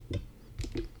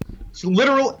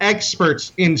literal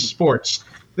experts in sports.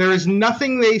 There is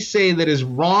nothing they say that is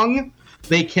wrong.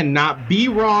 They cannot be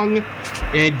wrong,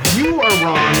 and you are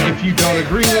wrong if you don't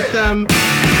agree with them.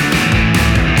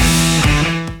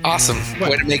 Awesome.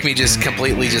 Way to make me just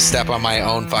completely just step on my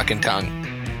own fucking tongue.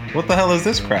 What the hell is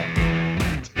this crap?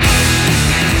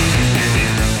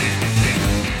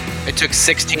 It took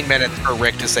 16 minutes for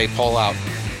Rick to say pull out.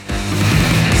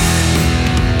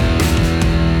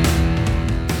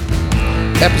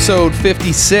 Episode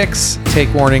 56,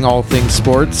 Take Warning, All Things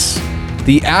Sports.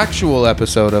 The actual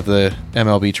episode of the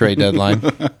MLB trade deadline.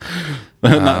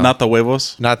 Not the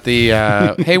huevos? Not the,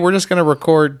 hey, we're just going to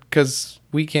record because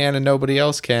we can and nobody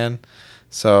else can.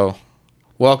 So,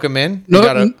 welcome in.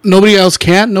 Nobody else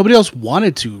can? Nobody else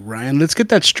wanted to, Ryan. Let's get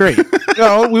that straight.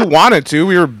 No, we wanted to.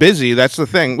 We were busy. That's the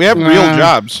thing. We have real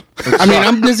jobs. I mean,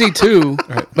 I'm busy too,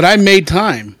 but I made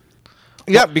time.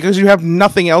 Yeah, because you have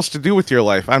nothing else to do with your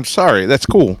life. I'm sorry. That's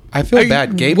cool. I feel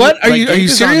bad. Gabe, what? Are you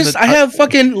serious? I have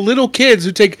fucking little kids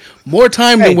who take more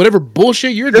time than whatever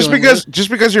bullshit you're doing. Just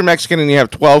because you're Mexican and you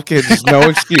have 12 kids is no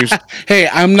excuse. Hey,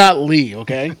 I'm not Lee,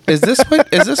 okay? Is this what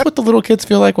the little kids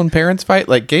feel like when parents fight?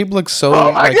 Like, Gabe looks so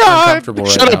uncomfortable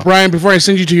right now. Shut up, Brian, before I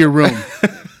send you to your room.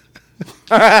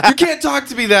 You can't talk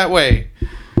to me that way.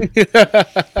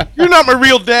 You're not my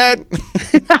real dad.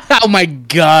 Oh my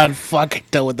god, fuck, I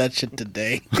dealt with that shit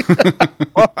today.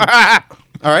 All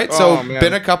right, so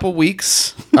been a couple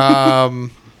weeks.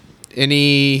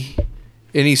 Any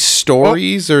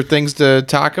stories or things to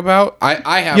talk about?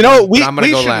 I have. We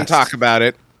shouldn't talk about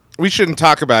it. We shouldn't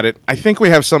talk about it. I think we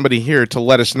have somebody here to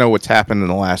let us know what's happened in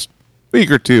the last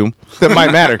week or two that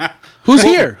might matter. Who's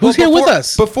here? Who's here with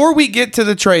us? Before we get to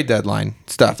the trade deadline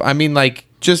stuff, I mean, like,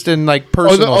 just in, like,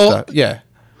 personal stuff. Yeah.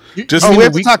 We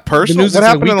have to talk personal? What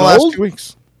happened in the last 2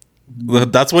 weeks?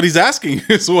 That's what he's asking,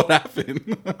 is what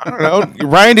happened. I don't know.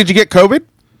 Ryan, did you get COVID?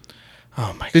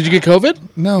 Oh, my God. Did you get COVID?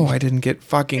 No, I didn't get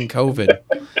fucking COVID.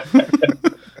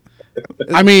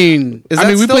 I mean,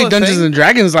 we played Dungeons and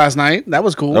Dragons last night. That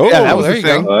was cool. Oh, yeah, that was the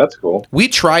thing. Oh, that's cool. We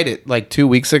tried it, like, 2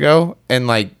 weeks ago, and,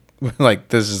 like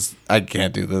this is, I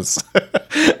can't do this.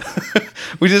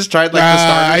 We just tried like the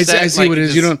starter set. I see what it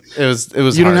is. It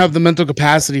was. You don't have the mental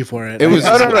capacity for it. It was.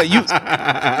 No.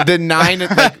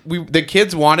 The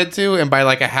kids wanted to, and by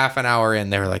like a half an hour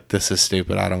in, they were like, "This is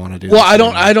stupid. I don't want to do." Well, I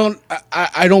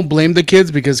don't blame the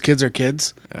kids because kids are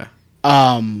kids. Yeah.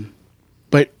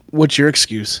 But what's your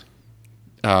excuse?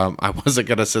 I wasn't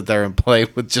gonna sit there and play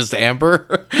with just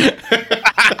Amber.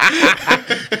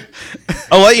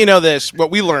 I'll let you know this. What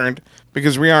we learned,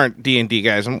 because we aren't D&D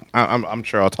guys. I'm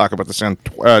sure I'll talk about this on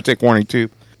Take Warning too.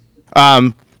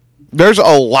 There's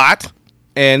a lot,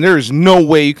 and there's no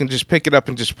way you can just pick it up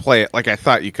and just play it like I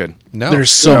thought you could. No, there's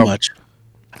so much.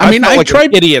 I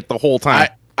tried an idiot the whole time.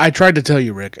 I tried to tell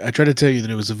you, Rick. I tried to tell you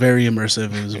that it was very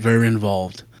immersive. It was very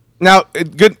involved. Now,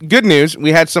 good news.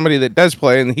 We had somebody that does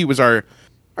play, and he was our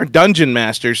dungeon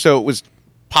master, so it was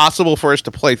possible for us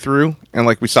to play through, and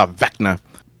like we saw Vecna.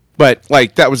 But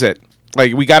like that was it.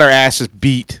 Like we got our asses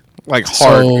beat like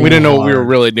hard. We didn't know what we were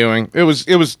really doing. It was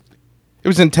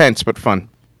intense but fun.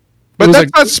 But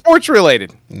that's not sports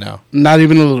related. No, not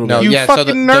even a little. No, bit. You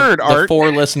fucking nerd, Art. The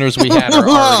 4 listeners we had are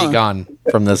already gone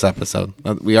from this episode.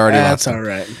 We already. That's all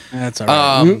right. That's all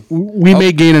right. We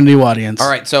may gain a new audience. All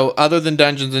right. So other than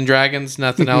Dungeons and Dragons,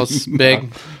 nothing else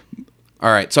big.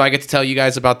 All right. So I get to tell you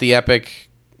guys about the epic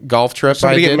golf trip.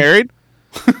 Somebody get married.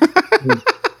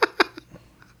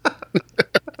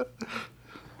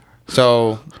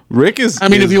 So Rick is. I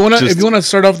mean, if you want to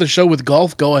start off the show with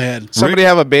golf, go ahead. Somebody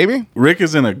have a baby. Rick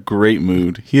is in a great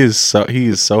mood. He is so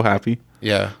happy.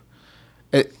 Yeah.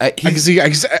 I can see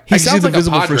the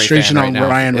visible frustration on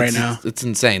Ryan right now. It's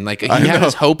insane. Like he had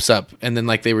his hopes up, and then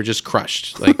like they were just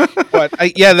crushed. Like, what?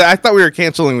 I thought we were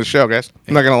canceling the show, guys.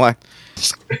 I'm not gonna lie.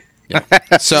 Yeah.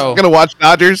 So I'm gonna watch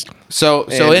Dodgers. So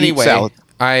anyway,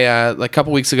 I like a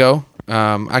couple weeks ago.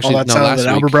 Actually, no, last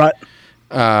week. Brought.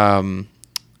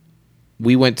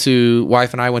 We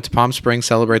wife and I went to Palm Springs,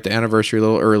 celebrate the anniversary a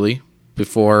little early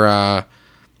before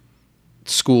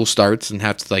school starts and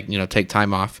have to take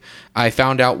time off. I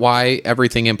found out why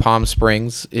everything in Palm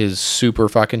Springs is super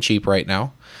fucking cheap right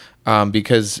now.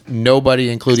 Because nobody,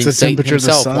 including Satan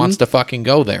himself, wants to fucking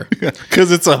go there.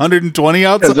 Because it's 120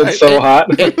 outside. Because it's so hot.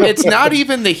 It's not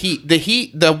even the heat.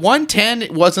 The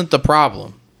 110 wasn't the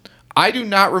problem. I do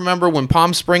not remember when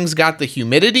Palm Springs got the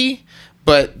humidity,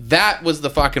 but that was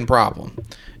the fucking problem.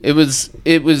 It was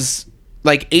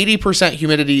like 80%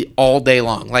 humidity all day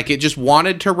long. Like it just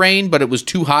wanted to rain, but it was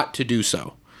too hot to do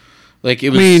so. Like it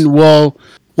was. I mean, well,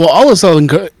 Well, all of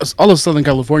Southern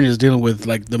California is dealing with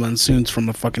like the monsoons from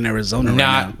the fucking Arizona.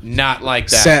 Not like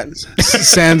that.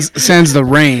 Sans the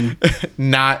rain.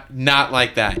 Not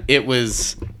like that. It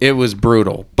was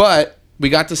brutal. But we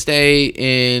got to stay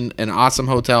in an awesome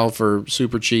hotel for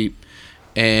super cheap,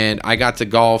 and I got to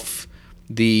golf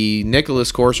the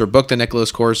Nicklaus course, or book the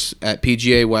Nicklaus course at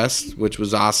PGA West, which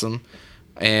was awesome,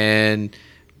 and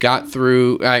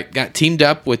I got teamed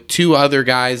up with two other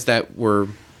guys that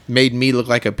made me look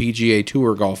like a PGA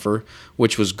Tour golfer,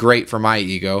 which was great for my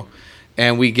ego.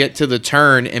 And we get to the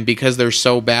turn, and because they're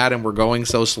so bad and we're going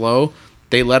so slow,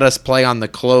 they let us play on the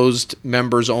closed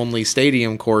members-only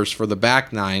stadium course for the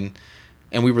back nine,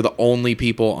 and we were the only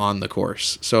people on the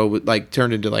course. So it like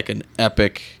turned into like an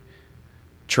epic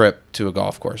trip to a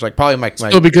golf course. Like probably my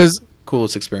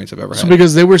coolest experience I've ever had. So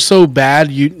because they were so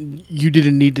bad, you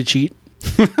didn't need to cheat?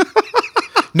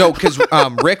 No, because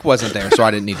Rick wasn't there, so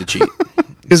I didn't need to cheat.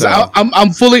 Because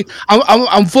I'm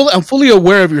fully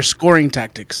aware of your scoring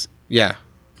tactics. Yeah.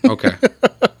 Okay.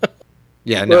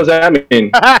 Yeah. No. What does that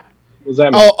mean?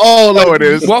 Oh, it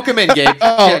is. Welcome in, Gabe.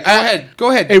 Yeah, go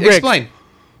ahead. Hey, Rick. Explain.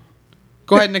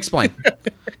 Go ahead and explain.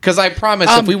 Because I promise,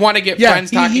 if we want to get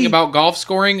friends talking about golf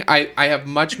scoring, I have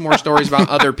much more stories about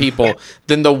other people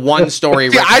than the one story.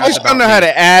 Yeah, I just don't know how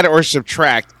to add or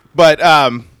subtract. But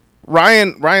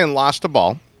Ryan lost a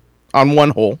ball on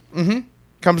one hole. Mm-hmm.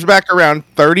 Comes back around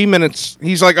 30 minutes.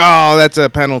 He's like, "Oh, that's a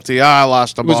penalty. I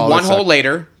lost a ball." It was one hole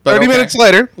later. 30 minutes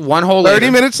later. 1 hole later. 30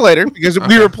 minutes later, because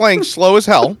we were playing slow as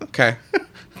hell. Okay.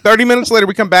 30 minutes later,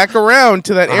 we come back around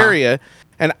to that area,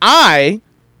 and I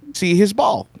see his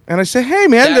ball. And I say, "Hey,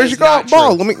 man, there's your golf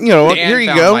ball. Let me, Dan here you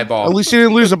found go. my ball. At least you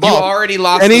didn't lose a ball." You already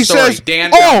lost and the he story. says,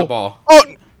 Dan found the ball. Oh,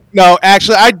 no,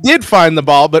 actually, I did find the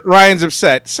ball, but Ryan's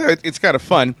upset, so it's kind of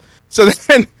fun. So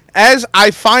then, as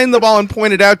I find the ball and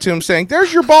point it out to him, saying,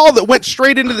 "There's your ball that went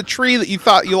straight into the tree that you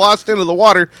thought you lost into the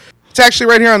water. It's actually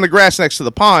right here on the grass next to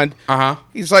the pond."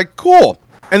 He's like, "Cool."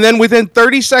 And then within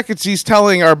 30 seconds, he's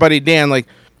telling our buddy Dan, like,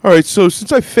 "All right, so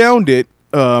since I found it,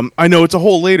 I know it's a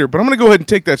hole later, but I'm going to go ahead and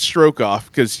take that stroke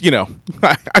off because,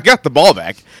 I got the ball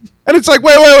back." And it's like,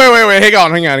 wait, hang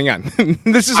on.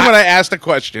 This is when I asked a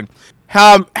question.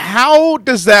 How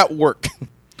does that work?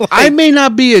 I may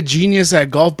not be a genius at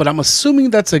golf, but I'm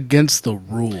assuming that's against the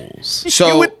rules. So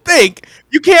you would think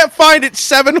you can't find it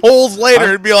 7 holes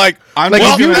later and be like,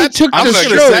 if you took the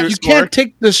stroke, you can't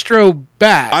take the stroke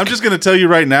back. I'm just going to tell you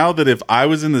right now that if I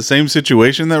was in the same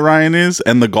situation that Ryan is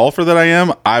and the golfer that I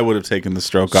am, I would have taken the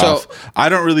stroke off. I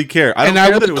don't really care. I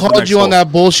would have called you on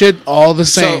that bullshit all the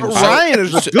same. Ryan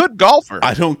is a good golfer.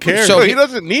 I don't care. So he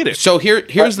doesn't need it. So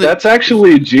here's That's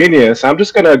actually genius. I'm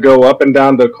just going to go up and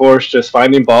down the course just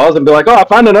finding balls and be like, "Oh, I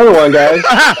found another one, guys.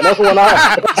 Another one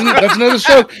out." That's another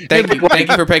stroke. Thank you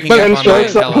for picking up on my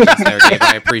intelligence there, Gabe.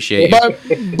 I appreciate you. But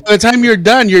by the time you're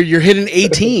done, you're hitting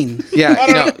 18. Yeah, I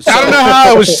don't know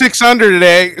how I was 6 under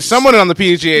today. Someone on the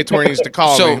PGA Tour needs to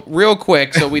call me. So real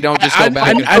quick, so we don't just go back.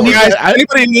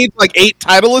 Anybody needs like 8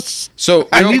 Titleists? So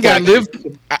I need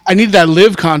that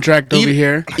live contract over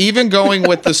here. Even going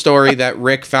with the story that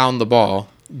Rick found the ball,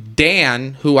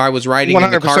 Dan, who I was riding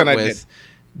in the cart with,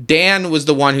 Dan was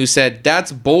the one who said,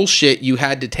 "That's bullshit. You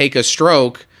had to take a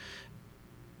stroke.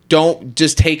 Don't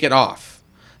just take it off."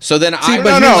 So then I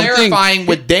was clarifying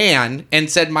with Dan and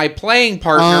said my playing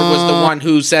partner was the one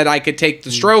who said I could take the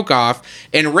stroke off.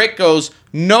 And Rick goes,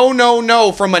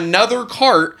 no, from another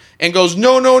cart, and goes,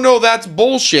 no, that's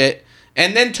bullshit.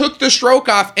 And then took the stroke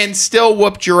off and still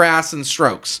whooped your ass in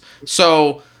strokes.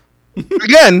 So,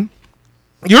 again,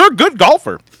 you're a good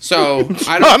golfer. So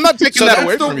I'm not taking that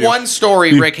away from you. That's the one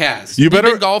story Rick has. You've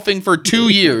been golfing for 2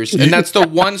 years, and that's the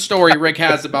one story Rick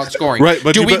has about scoring. Right,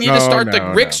 but do we need to start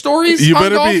the Rick stories? You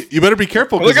better be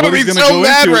careful because what he's going to go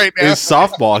into is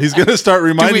softball. He's going to start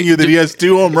reminding you that he has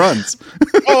 2 home runs.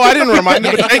 Oh, I didn't remind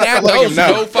him. He can add those,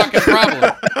 no fucking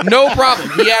problem. No problem.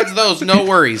 He adds those, no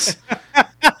worries.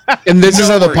 And this is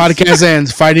how the podcast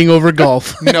ends: fighting over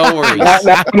golf. No worries.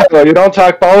 No, you don't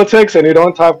talk politics and you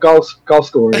don't talk golf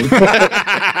scoring.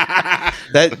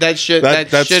 That should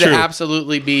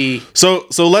absolutely be. So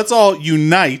let's all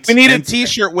unite. We need a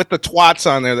T-shirt with the twats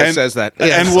on there that says that.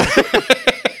 Yes. And we'll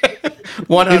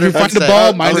 100%. If you find the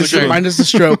ball, minus the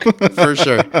stroke for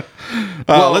sure.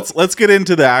 Let's get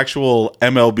into the actual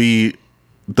MLB,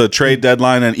 the trade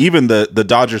deadline, and even the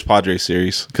Dodgers Padres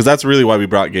series, because that's really why we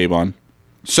brought Gabe on.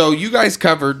 So you guys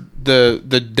covered the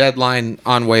deadline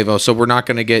on Wavo, so we're not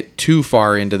going to get too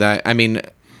far into that. I mean,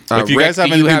 if you Rick, guys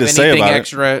have anything to say about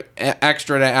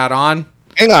extra to add on?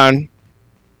 Hang on,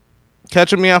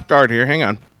 catching me off guard here. Hang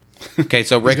on. Okay,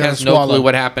 so Rick has no clue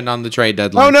what happened on the trade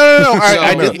deadline. Oh no!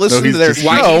 I did listen to their show.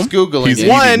 Why he's googling it.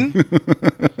 One,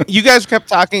 you guys kept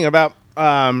talking about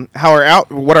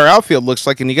what our outfield looks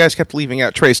like, and you guys kept leaving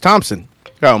out Trace Thompson.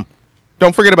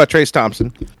 Don't forget about Trace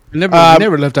Thompson.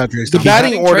 Never left out Trace Thompson. The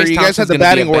batting order, you guys had the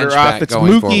batting order off. It's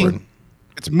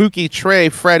Mookie, Trey,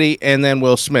 Freddie, and then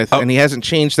Will Smith, and he hasn't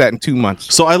changed that in 2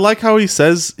 months. So I like how he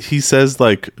says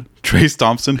like Trace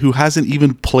Thompson, who hasn't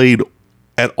even played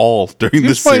at all during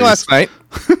this series. He was playing last night.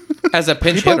 As a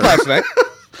pinch hitter. Last night.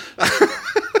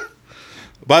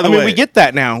 By the way, we get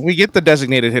that now. We get the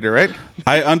designated hitter, right?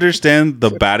 I understand the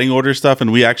batting order stuff,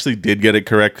 and we actually did get it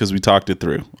correct because we talked it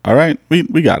through. All right,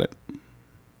 we got it.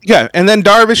 Yeah, and then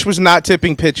Darvish was not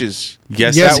tipping pitches.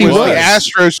 Yes, he was. The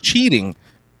Astros cheating.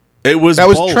 It was that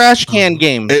both. Was trash can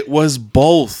game. It was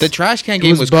both. The trash can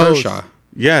game was Kershaw.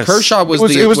 Yes, Kershaw was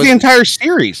the entire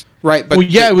series. Right, but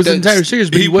it was the entire series.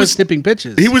 But he was tipping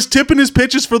pitches. He was tipping his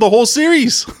pitches for the whole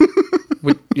series.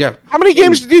 Yeah. How many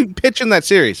games did he pitch in that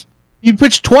series? He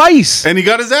pitched twice, and he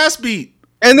got his ass beat.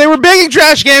 And they were banging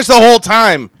trash cans the whole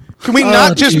time. Can we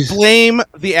not just blame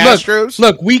the Astros?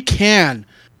 Look, we can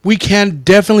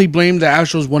definitely blame the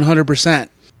Astros 100%.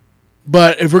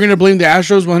 But if we're going to blame the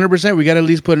Astros 100%, we got to at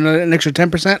least put an extra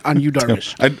 10% on you,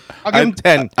 Darvish. I'll give him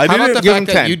 10. How about the fact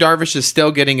that you, Darvish, is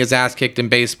still getting his ass kicked in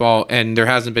baseball, and there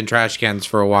hasn't been trash cans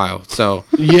for a while? So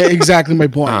yeah, exactly my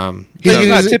point. He's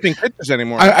not tipping pitches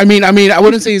anymore. I mean, I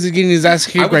wouldn't say he's getting his ass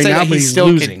kicked right now, but he's still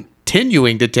losing.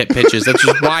 Continuing to tip pitches. That's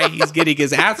just why he's getting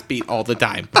his ass beat all the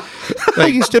time.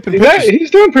 Like he's tipping pitches. He's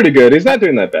doing pretty good. He's not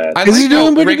doing that bad. Is he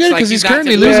doing pretty good? Because he's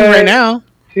currently losing right now.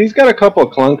 He's got a couple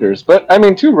of clunkers, but I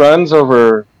mean, 2 runs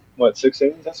over 6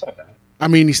 innings. That's not bad. I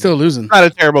mean, he's still losing. Not a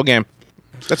terrible game.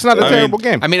 That's not a terrible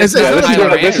game. I mean, it's not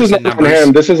Tyler Anderson numbers. On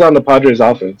him. This is on the Padres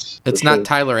offense. It's not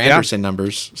Tyler Anderson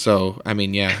numbers. So I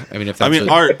mean, yeah. I mean, if that's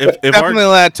if definitely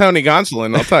let Tony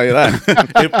Gonsolin. I'll tell you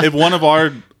that. if one of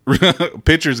our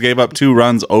pitchers gave up 2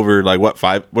 runs over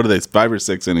 5? What are they? 5 or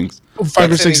 6 innings?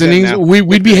 5 or 6 innings.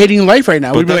 We'd be hating life right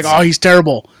now. We'd be like, oh, he's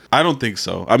terrible. I don't think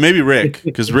so. Maybe Rick,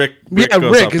 because Rick goes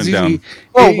up and down.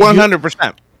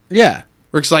 100%. Yeah.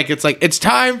 Rick's it's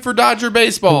time for Dodger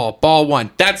baseball. Ball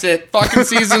 1. That's it. Fucking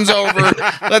season's over.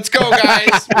 Let's go,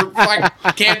 guys.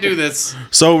 Can't do this.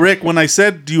 So, Rick, when I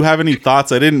said, do you have any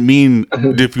thoughts, I didn't mean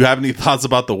if you have any thoughts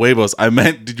about the Huevos. I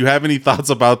meant, did you have any thoughts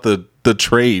about the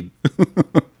trade?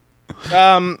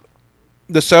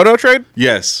 The Soto trade?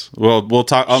 Yes. Well, we'll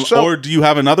talk. Or do you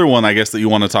have another one, I guess, that you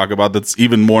want to talk about that's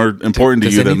even more important to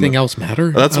you than... Does anything else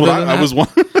matter? That's what I was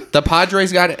wondering. The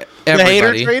Padres got everybody. The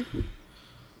Hader trade?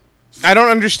 I don't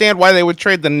understand why they would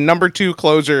trade the number 2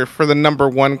 closer for the number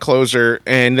 1 closer,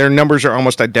 and their numbers are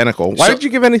almost identical. Why did you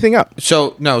give anything up?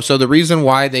 So the reason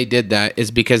why they did that is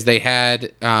because they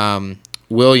had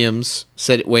Williams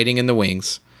waiting in the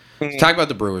wings. Mm-hmm. Talk about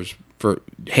the Brewers for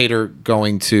Hader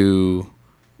going to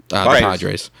the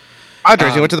Padres.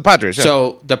 He went to the Padres. Yeah.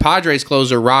 So the Padres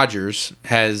closer Rogers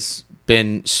has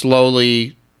been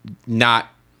slowly not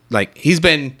he's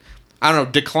been, I don't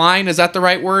know, decline. Is that the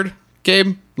right word,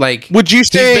 Gabe? Would you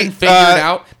say he's been figured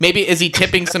out? Maybe is he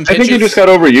tipping some pitches? I think he just got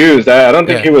overused. I don't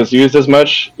think he was used as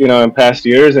much, in past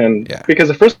years, and because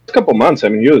the first couple months,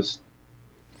 he was.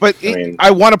 But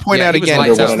I want to point out again,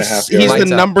 he's the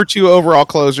number 2 overall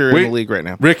closer in the league right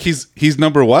now. Rick, he's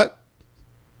number what?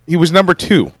 He was number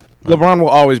 2. LeBron will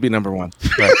always be number 1.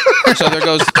 Right. So there's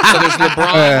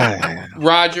LeBron,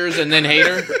 Rogers, and then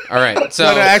Hader. All right. So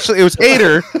no, actually, it was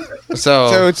Hader.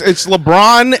 So it's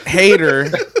LeBron,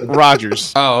 Hader,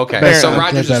 Rogers. Oh, okay. So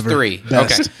Rogers is 3.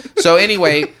 Best. Okay. So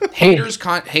anyway,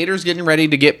 Hader's getting ready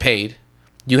to get paid.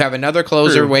 You have another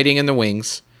closer waiting in the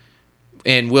wings,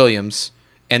 in Williams,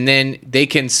 and then they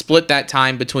can split that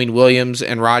time between Williams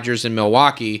and Rogers in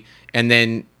Milwaukee, and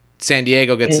then San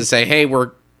Diego gets to say, "Hey,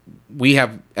 we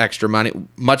have extra money,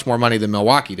 much more money than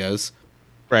Milwaukee does."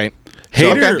 Right.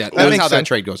 Hader, that's how that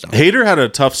trade goes down. Hader had a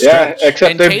tough stretch. Yeah,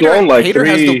 except they've blown Hader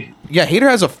 3. Hader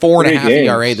has a 4.5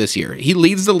 ERA this year. He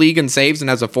leads the league in saves and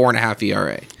has a 4.5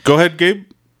 ERA. Go ahead, Gabe.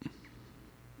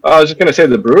 I was just gonna say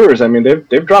the Brewers.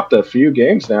 They've dropped a few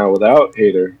games now without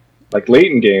Hader,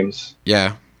 late in games.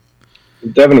 Yeah.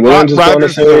 Devin Williams is going to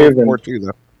save, and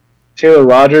Taylor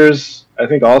Rogers, I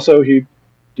think also he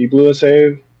blew a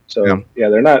save. So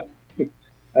they're not.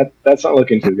 That's not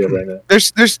looking too good right now.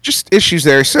 There's just issues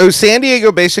there. So San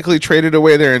Diego basically traded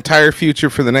away their entire future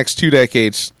for the next 2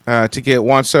 decades to get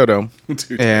Juan Soto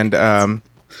and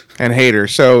Hader.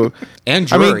 So and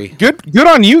Drury. Good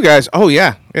on you guys. Oh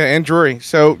yeah, and Drury.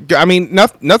 So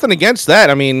nothing against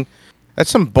that. That's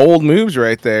some bold moves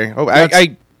right there. Oh,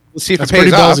 let's see if it pays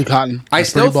pretty off. Ballsy, Cotton. I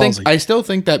still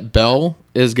think that Bell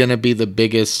is going to be the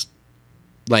biggest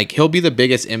like he'll be the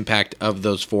biggest impact of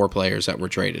those 4 players that were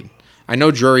traded. I know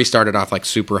Drury started off like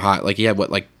super hot. Like he had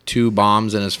like 2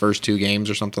 bombs in his first 2 games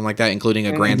or something like that, including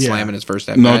a grand slam in his first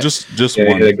at No, just one.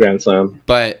 He hit a grand slam.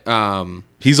 But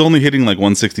he's only hitting like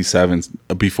 167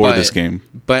 before this game.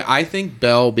 But I think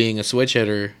Bell being a switch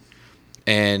hitter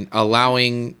and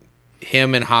allowing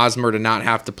him and Hosmer to not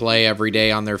have to play every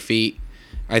day on their feet.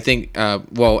 I think,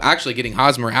 actually getting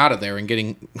Hosmer out of there and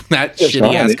getting that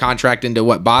shitty ass contract into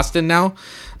Boston now.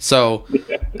 So,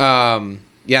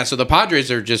 so the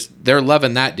Padres are they're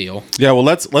loving that deal. Yeah, well,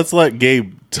 let's let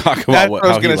Gabe talk about what I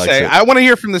was going to say. I want to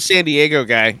hear from the San Diego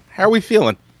guy. How are we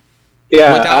feeling?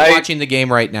 Yeah, without watching the game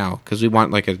right now, because we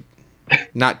want like a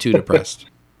not too depressed.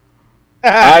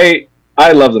 I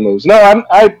love the moves. No,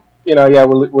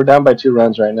 we're down by 2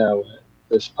 runs right now with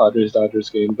this Padres-Dodgers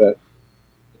game, but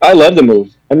I love the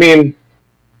move. I mean,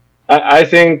 I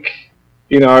think,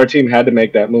 our team had to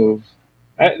make that move.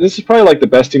 This is probably like the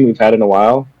best team we've had in a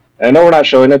while. I know we're not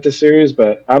showing it this series,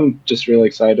 but I'm just really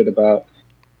excited about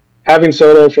having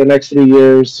Soto for the next 3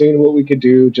 years, seeing what we could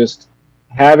do, just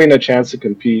having a chance to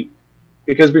compete.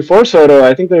 Because before Soto,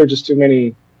 I think there were just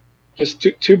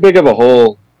too big of a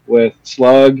hole with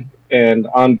slug and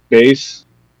on base.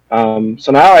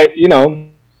 So now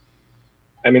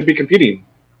be competing.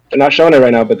 They're not showing it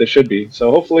right now, but they should be.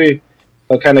 So hopefully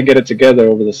they'll kind of get it together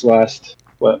over this last,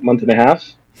 month and a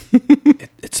half?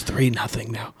 It's 3-0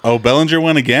 now. Oh, Bellinger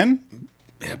won again?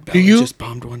 Yeah, Bellinger just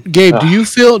bombed one. Gabe, do you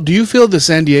feel that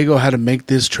San Diego had to make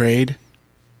this trade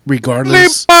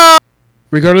regardless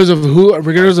of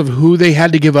who they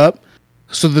had to give up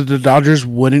so that the Dodgers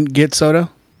wouldn't get Soto?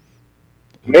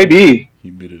 Maybe.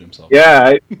 He muted himself.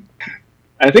 Yeah,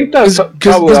 I think that's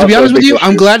because to be honest with you,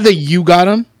 I'm glad that you got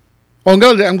him. Well,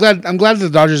 I'm glad the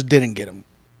Dodgers didn't get him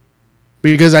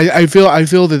because I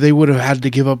feel that they would have had to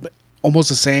give up almost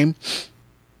the same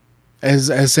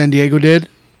as San Diego did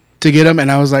to get him,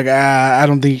 and I was like, I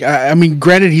don't think. I mean,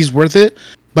 granted, he's worth it,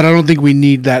 but I don't think we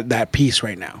need that piece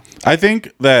right now. I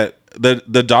think that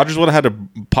the Dodgers would have had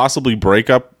to possibly break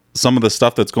up some of the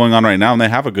stuff that's going on right now, and they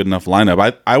have a good enough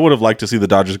lineup. I would have liked to see the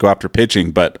Dodgers go after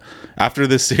pitching, but after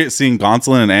this, seeing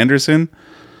Gonsolin and Anderson,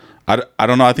 I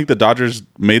don't know. I think the Dodgers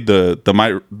made the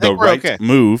right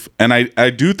move, and I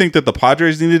do think that the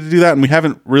Padres needed to do that, and we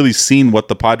haven't really seen what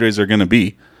the Padres are going to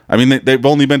be. I mean, they've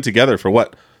only been together for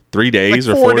 3 days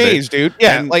or 4 days, dude.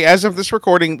 Yeah, and as of this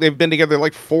recording, they've been together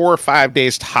 4 or 5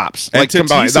 days tops. And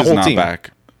Tatis the whole is team. Not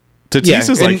back. Tatis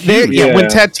is huge. When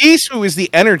Tatis, who is the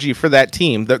energy for that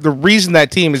team, the reason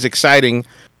that team is exciting,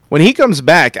 when he comes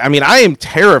back, I mean, I am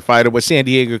terrified of what San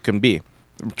Diego can be,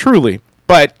 truly.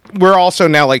 But we're also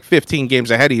now 15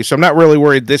 games ahead of you, so I'm not really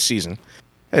worried this season.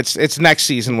 It's next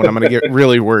season when I'm going to get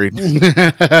really worried.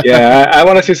 Yeah, I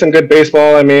want to see some good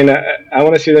baseball. I mean, I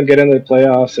want to see them get into the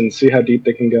playoffs and see how deep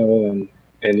they can go,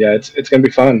 and yeah, it's going to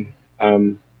be fun.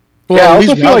 I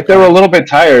also feel like they were a little bit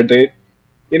tired.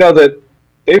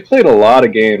 They played a lot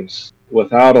of games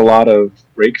without a lot of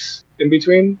breaks in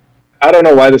between. I don't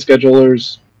know why the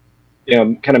schedulers,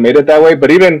 kind of made it that way.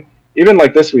 But even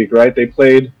this week, right? They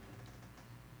played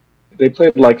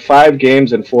 5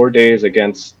 games in 4 days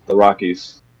against the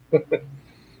Rockies. But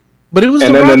it was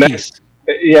the Rockies.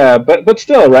 But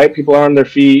still, right? People are on their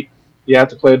feet. You have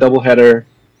to play a doubleheader.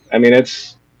 I mean,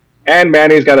 and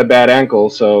Manny's got a bad ankle,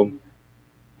 so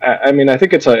I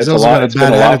think it's a lot. It's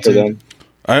been a lot for them.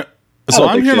 So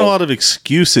I'm hearing a lot of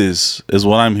excuses is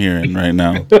what I'm hearing right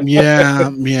now. Yeah.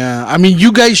 I mean,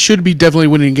 you guys should be definitely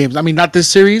winning games. I mean, not this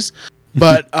series,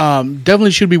 but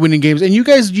definitely should be winning games. And you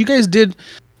guys did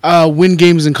win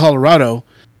games in Colorado,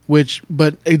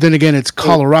 but then again, it's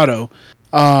Colorado.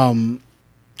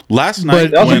 Last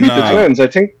night, they also beat the Twins. I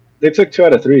think they took 2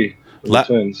 out of 3. The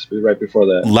Twins right before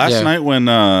that. Last night when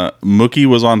Mookie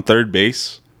was on third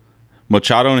base,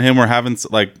 Machado and him were having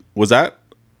was that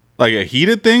a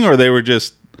heated thing, or they were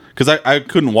just because I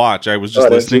couldn't watch. I was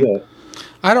just listening.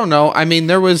 I don't know. I mean,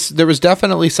 there was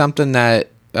definitely something that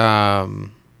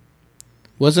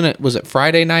was it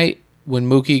Friday night when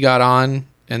Mookie got on,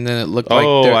 and then it looked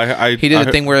like he did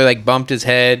a thing where he bumped his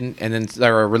head, and then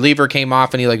a reliever came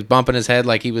off, and he bumping his head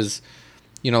like he was,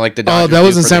 like the Dodgers. Oh, that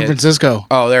was in San Francisco.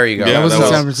 Oh, there you go. Yeah, that was in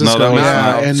San Francisco. No,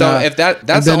 and, so if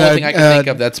that's the only thing I can think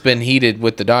of that's been heated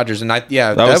with the Dodgers, and that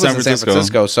was in San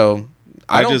Francisco. So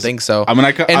I don't think so. I mean,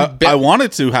 I want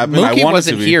it to happen. Mookie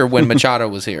wasn't here when Machado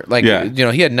was here.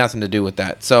 He had nothing to do with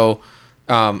that. So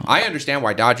I understand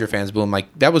why Dodger fans boo him.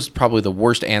 That was probably the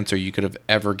worst answer you could have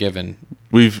ever given.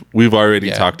 We've already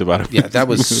talked about it. Yeah, that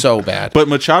was so bad. But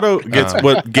Machado gets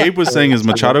what Gabe was saying is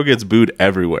Machado gets booed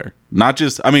everywhere. Not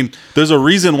just there's a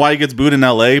reason why he gets booed in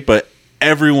LA, but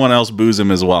everyone else boos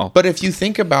him as well. But if you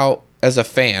think about as a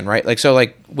fan, right? Like, so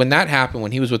like when that happened,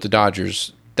 when he was with the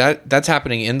Dodgers, that's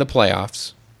happening in the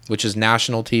playoffs, which is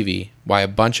national TV. Why a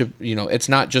bunch of, it's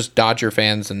not just Dodger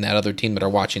fans and that other team that are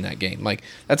watching that game. Like,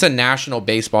 that's a national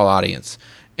baseball audience.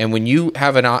 And when you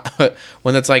have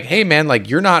when it's like, hey man, like,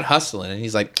 you're not hustling, and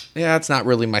he's like, yeah, that's not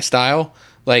really my style.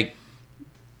 Like,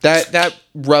 that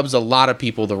rubs a lot of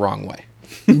people the wrong way.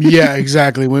 Yeah,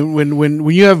 exactly. When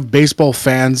you have baseball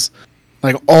fans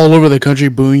like all over the country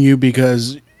booing you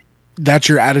because that's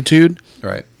your attitude,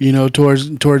 right? Towards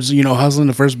hustling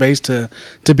to first base to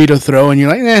beat a throw, and you're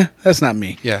like, that's not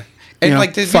me. Yeah. And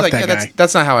fuck that guy.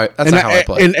 That's not how I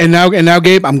play. And now,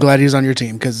 Gabe, I'm glad he's on your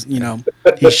team because he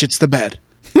shits the bed.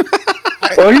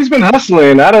 Well, he's been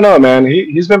hustling. I don't know, man.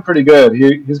 He's been pretty good.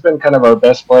 He's been kind of our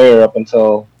best player up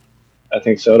until I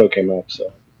think Soto came up.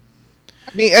 So,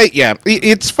 I mean, yeah,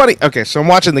 it's funny. Okay, so I'm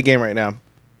watching the game right now.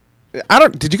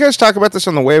 Did you guys talk about this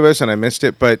on the Waivos and I missed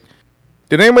it? But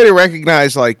did anybody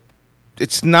recognize like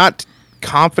it's not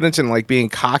confidence in like being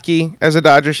cocky as a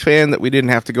Dodgers fan that we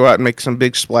didn't have to go out and make some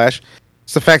big splash?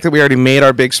 It's the fact that we already made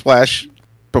our big splash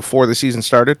before the season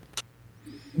started.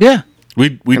 Yeah. We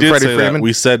did Freddie say Freeman? that.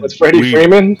 We said Freddie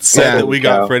Freeman said that we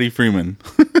got Freddie Freeman.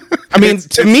 I mean,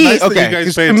 to me, nice that okay. you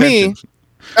guys pay To me, attention.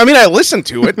 I mean, I listened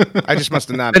to it. I just must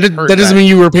have not. That doesn't mean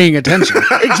you were paying attention.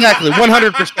 Exactly,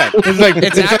 100%. It's like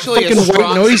It's actually a fucking white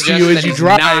strong noise to you suggestion as you that he's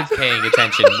drive. not paying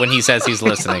attention when he says he's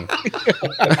listening.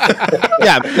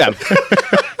 Yeah.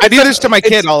 I do this to my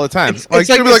kid all the time. Like,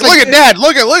 she'll be like, look at Dad,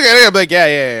 look at it. I'm like,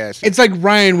 yeah. It's like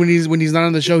Ryan when he's not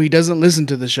on the show, he doesn't listen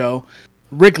to the show.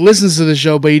 Rick listens to the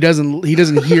show, but he doesn't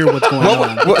hear what's going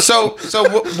on. So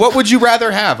what would you rather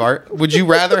have, Art? Would you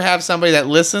rather have somebody that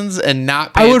listens and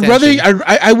not pay attention?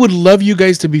 I would love you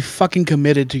guys to be fucking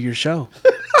committed to your show.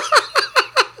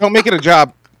 Don't make it a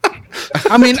job.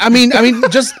 I mean,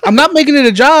 just I'm not making it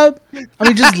a job. I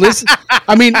mean, just listen.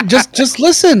 I mean, just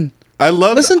listen.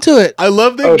 Listen to it. I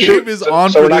love that Gabe is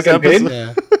on for this episode.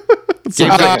 Yeah. Gabe's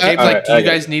like, do you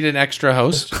guys need an extra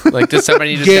host? Like, does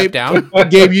somebody need to step down?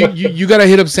 Gabe, you got to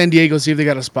hit up San Diego, see if they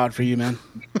got a spot for you, man.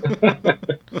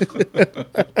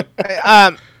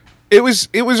 It was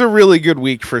a really good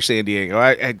week for San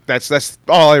Diego. That's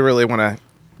all I really want to.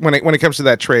 When it comes to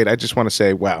that trade, I just want to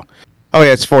say, wow. Oh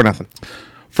yeah, it's 4-0.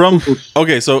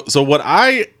 So what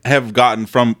I have gotten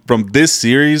from this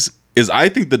series is I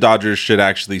think the Dodgers should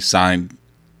actually sign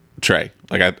Trey.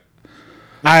 Like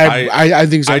I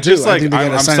think so too.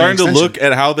 I'm starting to look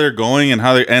at how they're going and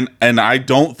how they and I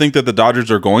don't think that the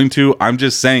Dodgers are going to. I'm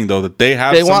just saying though that they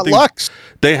want Lux.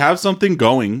 They have something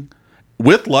going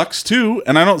with Lux too,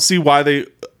 and I don't see why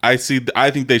I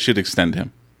think they should extend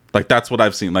him. Like that's what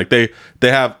I've seen. Like they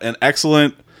have an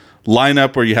excellent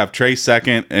lineup where you have Trey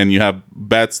second and you have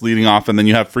Betts leading off, and then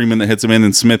you have Freeman that hits him in,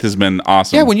 and Smith has been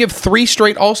awesome. Yeah, when you have 3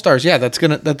 straight All-Stars, that's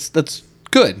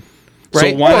good.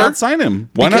 Right? So why not sign him?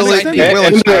 Why not extend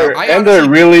him? And they're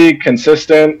really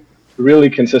consistent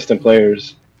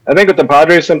players. I think with the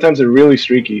Padres, sometimes they're really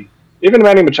streaky. Even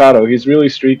Manny Machado, he's really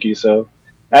streaky. So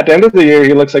at the end of the year,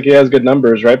 he looks like he has good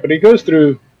numbers, right? But he goes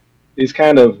through these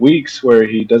kind of weeks where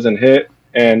he doesn't hit.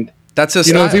 And that's just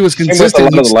if he was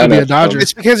consistent, he'd still be a Dodger.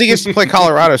 It's because he gets to play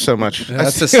Colorado so much.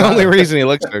 That's the only reason he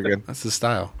looks so good. That's the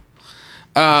style.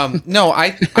 No,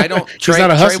 I don't.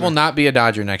 Trey will not be a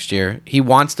Dodger next year. He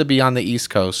wants to be on the East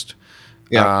Coast.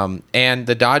 Yeah. And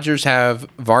the Dodgers have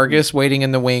Vargas waiting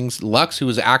in the wings, Lux, who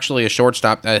is actually a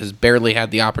shortstop that has barely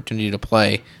had the opportunity to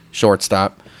play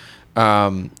shortstop.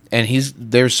 And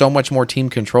there's so much more team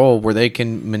control where they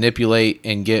can manipulate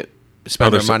and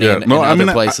spend their money in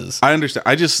other places. I understand.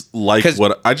 I just like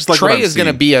Trey is going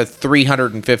to be a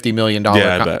 $350 million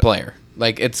player.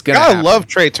 Like it's gonna. I love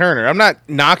Trey Turner. I'm not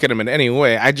knocking him in any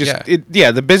way. I just,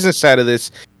 the business side of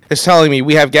this is telling me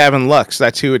we have Gavin Lux.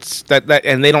 That's who it's that,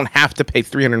 and they don't have to pay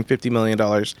 $350 million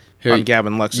on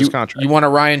Gavin Lux's contract. You want a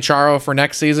Ryan Charo for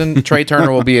next season? Trey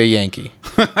Turner will be a Yankee.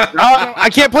 I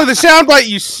can't play the soundbite,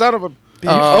 you son of a.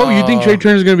 You think Trey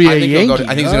Turner's going to be a Yankee?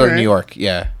 I think he's going to go to New York.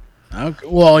 Yeah. Okay.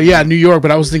 Well, yeah, New York,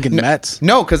 but I was thinking Mets.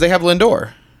 No, because they have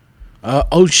Lindor.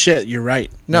 Oh shit, you're right.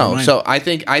 No, so I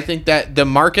think that the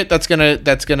market that's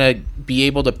gonna be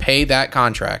able to pay that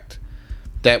contract,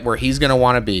 that where he's gonna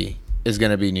want to be, is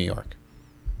gonna be New York.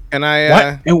 And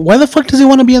and why the fuck does he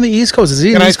want to be on the East Coast? Is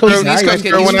he an East Coast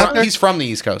guy? He's from the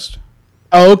East Coast.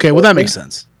 Oh, okay. Well, that makes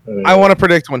sense. I want to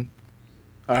predict one.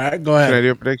 All right, go ahead. Can I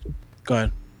do a prediction? Go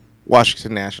ahead.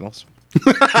 Washington Nationals.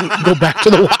 Go back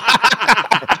to the.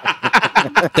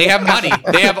 They have money.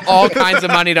 They have all kinds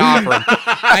of money to offer him.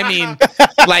 I mean,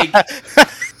 like,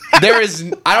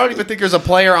 I don't even think there's a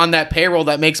player on that payroll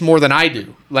that makes more than I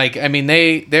do. Like, I mean,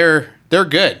 they're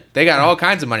good. They got all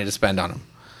kinds of money to spend on him.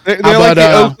 They're like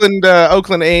the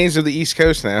Oakland A's of the East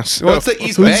Coast now. So. Well, it's the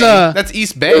East Bay. That's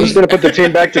East Bay. Who's going to put the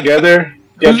team back together?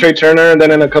 Yeah, Trey Turner, and then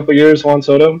in a couple years, Juan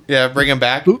Soto. Yeah, bring him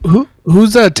back.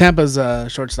 Who's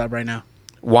Tampa's shortstop right now?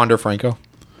 Wander Franco.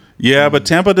 Yeah, but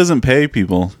Tampa doesn't pay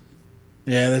people.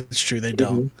 Yeah, that's true. They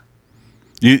don't.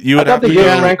 You would I have thought to they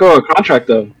gave Franco a contract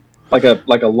though, like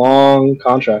a long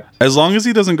contract. as long as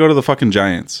he doesn't go to the fucking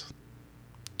Giants.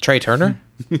 Trey Turner.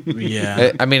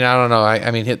 Yeah. I mean, I don't know.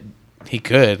 I mean, he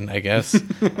could, I guess.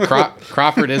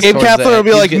 Crawford is. And Kapler will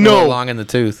be like, no, long in the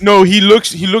tooth. No, he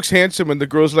looks handsome, and the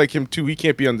girls like him too. He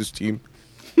can't be on this team.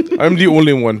 I'm the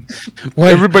only one.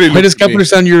 Everybody. Why does Kapler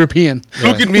sound European?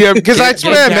 Look at me, because that's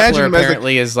what I imagine him as.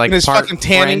 Apparently, is like his part fucking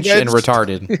tanning French and beds.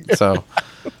 retarded. So.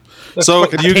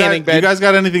 So you guys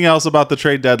got anything else about the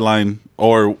trade deadline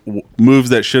or moves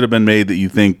that should have been made that you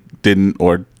think didn't,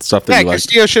 or stuff that you like?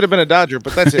 Castillo should have been a Dodger,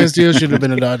 but that's it. Castillo should have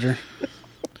been a Dodger.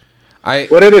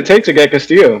 What did it take to get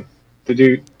Castillo? Did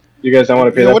you guys not want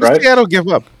to pay that what price? did Seattle give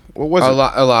up? What was a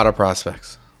lot of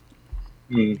prospects.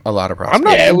 A lot of prospects.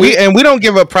 I'm not. We don't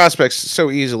give up prospects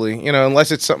so easily,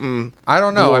 unless it's something. I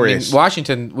don't know. glorious. I mean,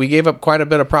 Washington, we gave up quite a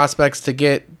bit of prospects to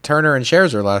get Turner and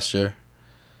Scherzer last year.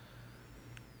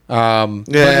 I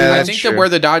think that where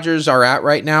the Dodgers are at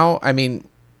right now, I mean,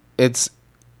 it's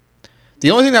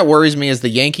the only thing that worries me is the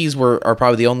Yankees are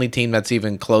probably the only team that's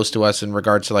even close to us in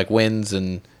regards to like wins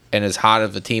and as hot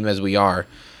of a team as we are,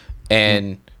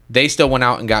 and they still went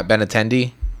out and got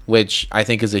Benintendi, which I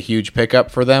think is a huge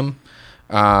pickup for them.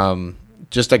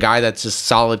 Just a guy that's just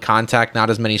solid contact, not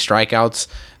as many strikeouts.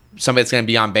 Somebody that's going to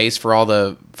be on base for all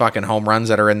the fucking home runs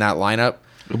that are in that lineup.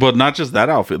 But not just that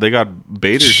outfit; they got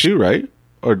Bader too, right?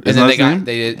 Or and then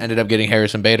they ended up getting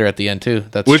Harrison Bader at the end too.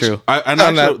 That's true.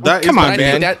 Come on,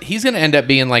 man. He's going to end up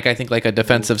being like I think like a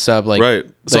defensive sub. Like right.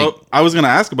 So I was going to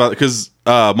ask about it because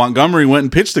Montgomery went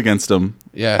and pitched against them.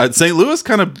 Yeah. St. Louis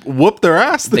kind of whooped their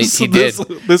ass this did. This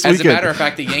As weekend. a matter of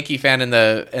fact, the Yankee fan in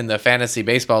the fantasy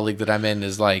baseball league that I'm in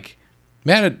is like,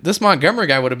 man, this Montgomery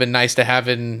guy would have been nice to have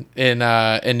in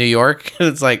New York.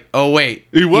 It's like, oh wait,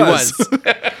 he was.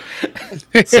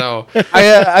 So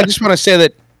I just want to say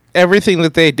that everything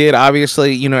that they did,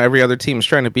 obviously, every other team is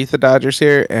trying to beat the Dodgers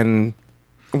here, and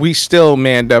we still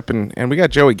manned up and we got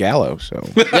Joey Gallo. So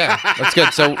yeah, that's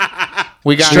good. So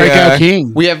we got strikeout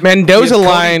king. We have Mendoza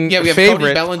line. We have favorite.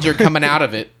 Cody Bellinger coming out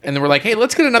of it, and then we're like, hey,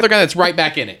 let's get another guy that's right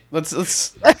back in it.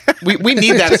 We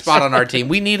need that spot on our team.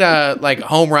 We need a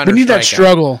home run. We need that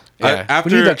struggle. Yeah.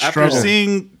 After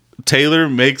seeing Taylor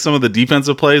make some of the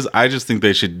defensive plays, I just think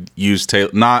they should use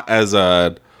Taylor not as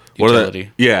a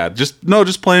utility.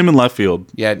 Just play him in left field.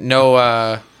 Yeah,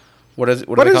 no. What is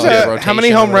how many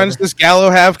home runs does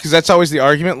Gallo have? Because that's always the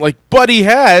argument. Like, Buddy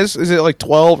has. Is it like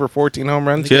 12 or 14 home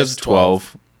runs? He has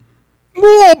 12.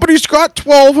 Whoa, but he's got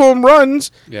 12 home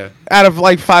runs. Yeah. Out of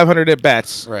like 500 at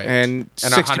bats. Right. And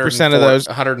 60% of those.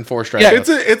 104 strikeouts. Yeah,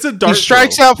 it's a dart. He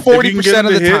strikes out 40%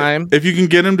 of the time. If you can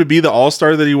get him to be the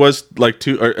all-star that he was I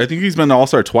think he's been the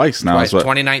all-star twice now.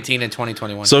 2019 and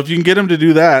 2021. So if you can get him to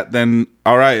do that, then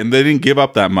all right. And they didn't give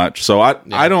up that much. So I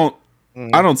don't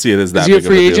see it as that. Is he a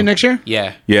free agent next year?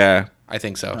 Yeah. Yeah. I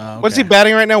think so. Okay. What's he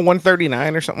batting right now?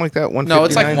 139 or something like that? No,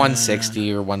 it's like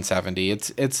 160 or 170.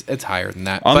 It's higher than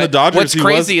that. On the Dodgers, he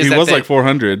was like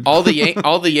 400. All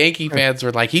the Yankee fans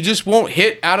were like, he just won't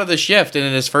hit out of the shift. And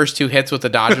then his first two hits with the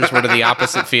Dodgers were to the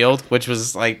opposite field, which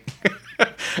was like,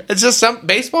 it's just some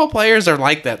baseball players are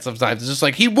like that sometimes. It's just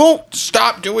like he won't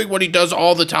stop doing what he does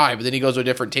all the time, but then he goes to a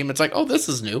different team. It's like, oh, this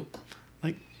is new.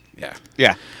 Like,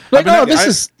 yeah. Like,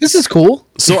 this is cool.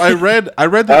 So I read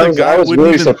that I was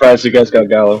really surprised you guys got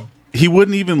Gallo. He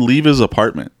wouldn't even leave his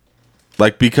apartment,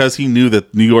 because he knew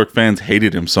that New York fans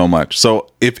hated him so much. So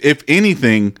if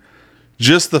anything,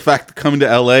 just the fact of coming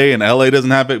to LA and LA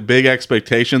doesn't have big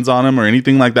expectations on him or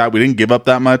anything like that, we didn't give up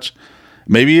that much.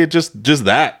 Maybe it just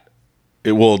that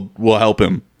it will help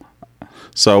him.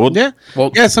 So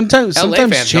sometimes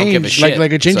change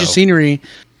like a change of scenery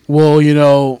will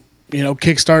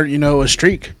kickstart a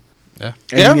streak. Yeah,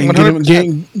 and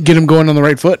get him going on the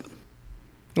right foot.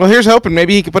 Well, here's hoping.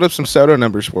 Maybe he can put up some Soto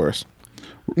numbers for us.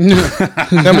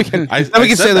 then we can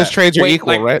say those trades are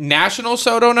equal, right? National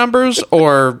Soto numbers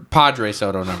or Padre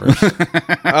Soto numbers?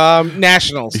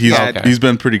 Nationals. He's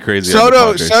been pretty crazy.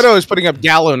 Soto is putting up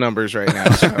Gallo numbers right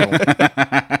now. So.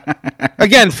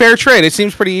 Again, fair trade. It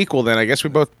seems pretty equal. Then I guess we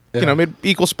both made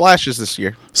equal splashes this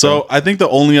year. So I think the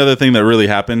only other thing that really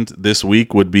happened this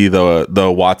week would be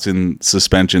the Watson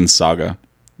suspension saga,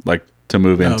 to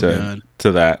move into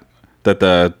that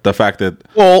the fact that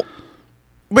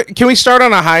But can we start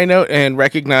on a high note and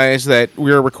recognize that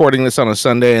we're recording this on a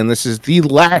Sunday and this is the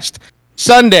last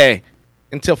Sunday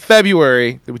until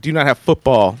February that we do not have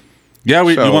football. Yeah,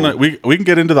 we So- we can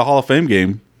get into the Hall of Fame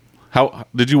game. How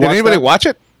did you watch? Did anybody that? watch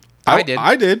it? I did.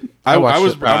 I did. I watched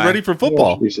was. it. I'm ready for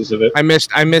football. Pieces of it. I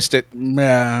missed it.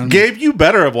 Man. Gabe, you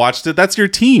better have watched it. That's your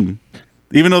team.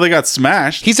 Even though they got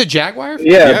smashed, He's a Jaguar?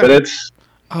 Yeah, Yeah. but it's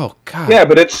Oh god.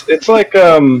 it's like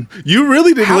you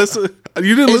really didn't listen.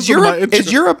 You didn't Is listen to my your intro.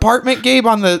 is your apartment, Gabe,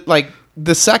 on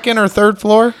the second or third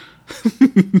floor?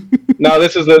 no,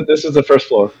 this is the first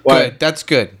floor. Why? Good. That's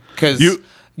good. Because You-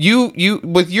 you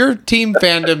with your team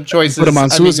fandom choices, Put him on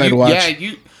Suicide Watch.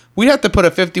 Yeah, we'd have to put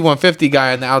a 5150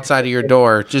 guy on the outside of your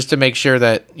door just to make sure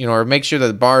that or make sure that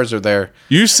the bars are there.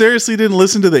 You seriously didn't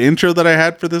listen to the intro that I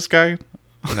had for this guy?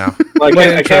 No. Like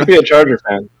I can't be a Charger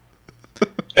fan.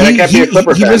 And I can't be a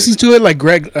Clipper he fan. listens to it like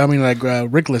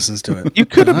Rick listens to it. You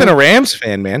could have been a Rams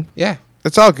fan, man. Yeah.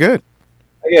 That's all good.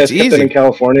 I guess It's kept it easy. in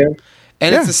California.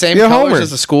 And Yeah, it's the same be a colors homer.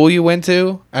 as the school you went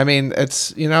to. I mean,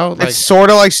 it's It's sort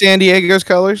of like San Diego's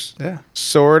colors. yeah,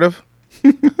 Sort of.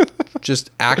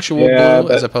 just actual Yeah, blue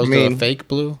but, as opposed to I a mean- fake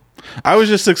blue. I was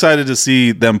just excited to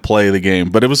see them play the game,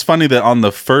 but it was funny that on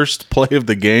the first play of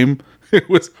the game, it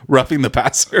was roughing the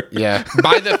passer. Yeah,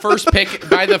 by the first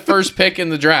pick in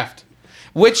the draft,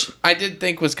 which I did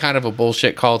think was kind of a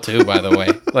bullshit call too. By the way,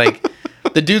 like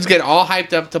the dudes get all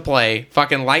hyped up to play,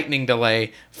 fucking lightning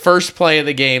delay, first play of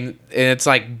the game, and it's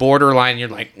like borderline. You're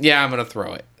like, yeah, I'm gonna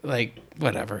throw it. Like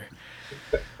whatever.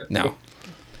 No.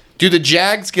 Do the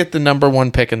Jags get the number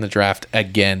 1 pick in the draft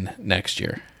again next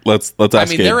year? Let's ask I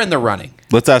mean, Gabe. they're in the running.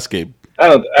 Let's ask Gabe. I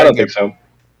don't think so.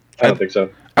 I don't think so.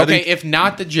 Okay, think- if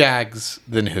not the Jags,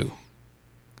 then who?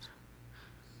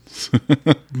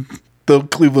 The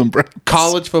Cleveland Browns.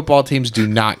 College football teams do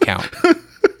not count.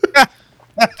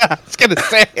 I was gonna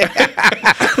say.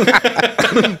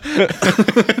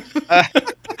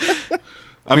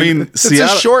 I mean, It's a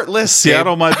short list.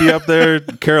 Seattle might be up there.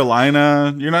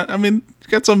 Carolina. You're not. I mean,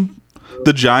 you got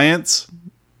the Giants,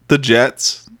 the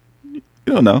Jets. You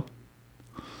don't know.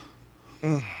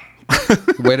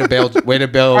 Way to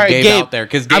bail right, Gabe Gabe, out there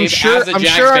because I'm Gabe, sure- as a I'm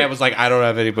Jags sure- fan, was like, I don't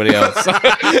have anybody else.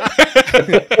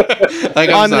 Like,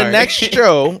 I'm on the sorry. next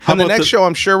show, about the-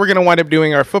 I'm sure we're gonna wind up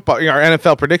doing our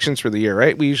NFL predictions for the year,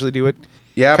 right? We usually do it.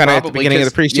 yeah, kinda probably at the beginning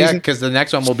of the preseason? Yeah, because the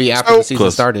next one will be after So- the season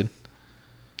Close. started.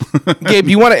 Gabe,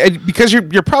 you want to because you're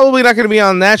probably not going to be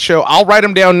on that show. I'll write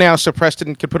them down now so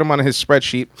Preston can put them on his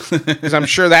spreadsheet because I'm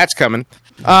sure that's coming.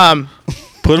 Do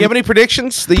Put you have any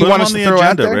predictions that you put want 'em us on to the throw agenda,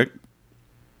 out there? Rick?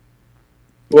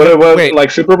 What Wait. like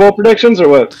Super Bowl predictions or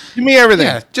what? Give me everything.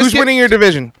 Yeah, just Who's get- winning your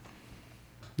division?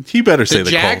 He better say The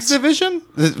the Jags Colts. division?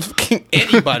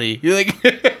 Anybody? You're like,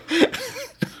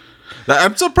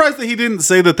 I'm surprised that he didn't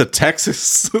say that the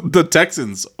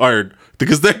Texans are,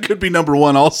 because that could be number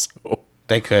 1 also.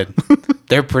 they could.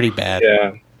 They're pretty bad.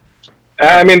 Yeah.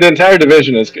 I mean, the entire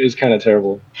division is kind of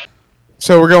terrible.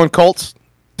 So we're going Colts.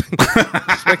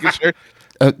 Just making sure.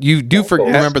 You do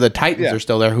remember the Titans Yeah. are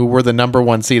still there, who were the number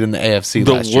 1 seed in the AFC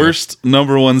The last year. worst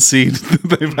number 1 seed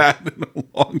that they've had in a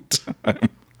long time.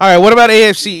 All right. What about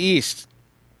AFC East?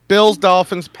 Bills,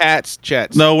 Dolphins, Pats,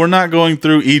 Jets. No, we're not going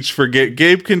through each for Gabe.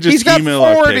 Gabe can just He's got email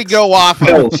our 4 to picks. go off of.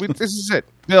 Bills. This is it.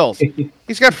 Bills.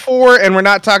 He's got 4, and we're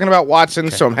not talking about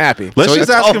Watson, so I'm happy. Let's So just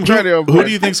that's ask all him I'm trying to who avoid.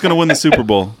 do you think's going to win the Super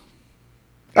Bowl?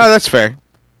 Oh, that's fair.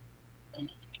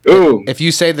 Ooh. If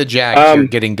you say the Jags, you're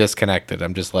getting disconnected.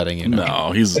 I'm just letting you know.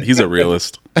 No, he's a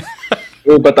realist.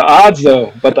 Ooh, but the odds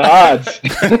though. But the odds.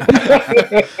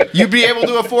 You'd be able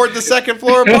to afford the second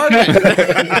floor apartment.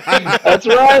 That's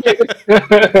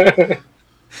right.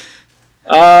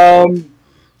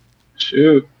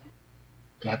 Shoot.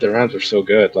 God, the Rams were so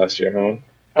good last year, huh?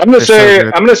 I'm gonna say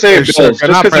They're so Bills good.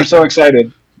 just Not because I'm so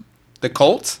excited. The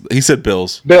Colts? He said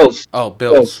Bills. Bills. Oh,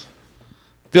 Bills.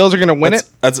 Bills are going to win it.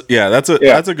 That's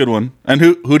a good one. And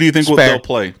who do you think It's fair. they'll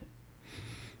play?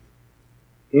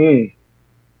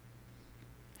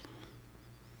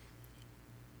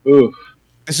 Ooh.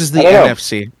 This is the I don't know.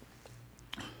 NFC.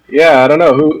 Yeah, I don't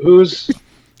know who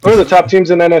are the top teams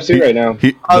in the NFC right now.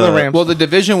 The Rams. Well, the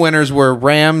division winners were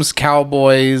Rams,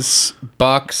 Cowboys,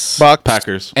 Bucks,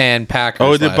 Packers. and Packers.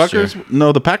 Oh, the last Packers? year.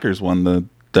 No, the Packers won the.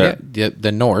 Yeah,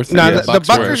 the North. No, Yeah, the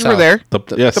Buckers were south. there.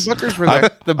 Yes, The Buckers were there.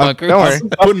 The Buckers. Don't worry.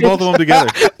 putting both of them together.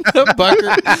 The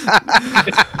Buckers.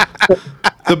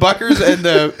 The Buckers and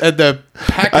the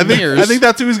Packers. I think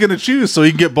that's who he's going to choose, so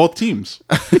he can get both teams.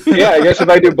 Yeah, I guess if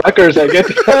I do Buckers, I get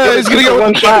He's going to go one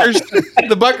with shot.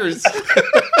 the Buckers. the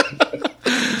Buckers.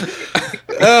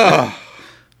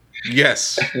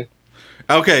 Yes.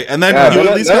 Okay, and then Yeah, you none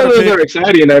at of least none got of to those are pick.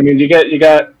 exciting. I mean, you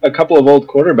got a couple of old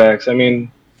quarterbacks. I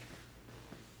mean,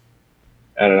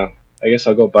 I don't know. I guess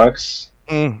I'll go Bucks.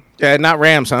 Yeah, not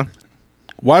Rams, huh?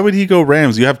 Why would he go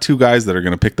Rams? You have two guys that are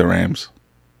going to pick the Rams.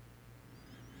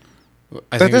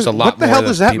 I think there's a lot. What the hell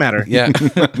does that matter? Yeah.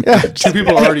 Two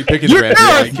people are already picking the Rams. There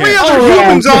are 3 other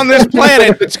humans on this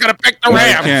planet that's going to pick the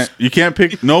Rams. You can't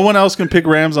pick. No one else can pick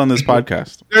Rams on this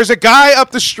podcast. There's a guy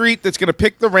up the street that's going to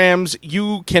pick the Rams.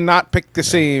 You cannot pick the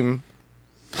same.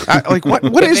 Like what?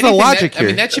 What is the logic here? I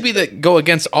mean, that should be go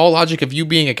against all logic of you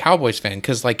being a Cowboys fan,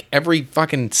 because like every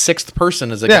fucking sixth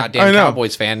person is a goddamn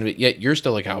Cowboys fan, but yet you're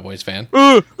still a Cowboys fan.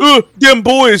 Them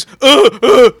boys,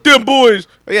 them boys.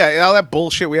 Yeah, all that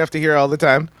bullshit we have to hear all the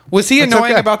time. Was he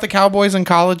annoying about the Cowboys in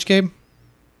college, Gabe?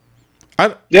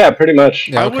 Yeah, pretty much.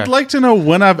 Yeah, okay. I would like to know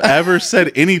when I've ever said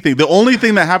anything. The only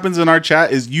thing that happens in our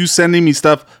chat is you sending me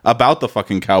stuff about the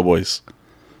fucking Cowboys.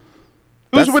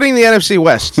 Who's winning the NFC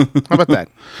West? How about that?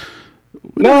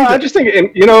 No, I just think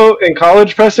in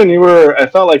college, Preston, I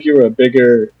felt like you were a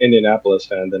bigger Indianapolis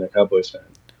fan than a Cowboys fan.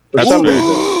 For some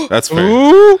reason. That's fair.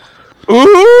 Ooh.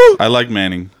 I like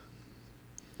Manning.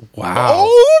 Wow.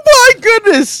 Oh my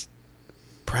goodness.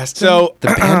 Preston, the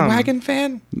bandwagon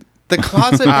fan? The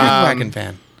closet bandwagon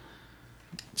fan.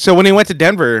 So when he went to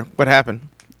Denver, what happened?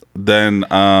 Then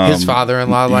his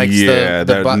father-in-law likes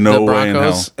the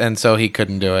Broncos, and so he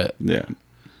couldn't do it. Yeah.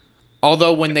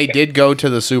 Although when they did go to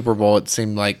the Super Bowl, it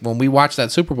seemed like when we watched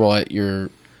that Super Bowl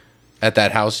at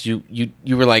that house, you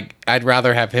were like, I'd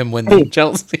rather have him win than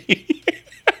Chelsea.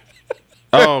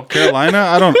 Oh,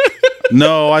 Carolina?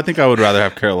 No, I think I would rather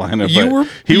have Carolina. You were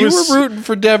rooting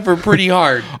for Denver pretty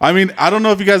hard. I mean, I don't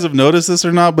know if you guys have noticed this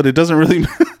or not, but it doesn't really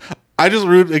I just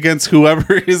root against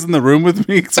whoever is in the room with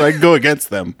me, so I can go against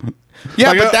them.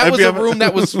 Yeah, but that was a room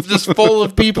that was just full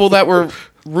of people that were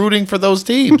rooting for those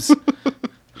teams.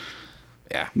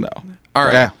 Yeah. No. All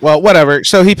right. Yeah. Well, whatever.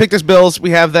 So he picked his Bills.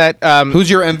 We have that. Who's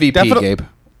your MVP, Gabe?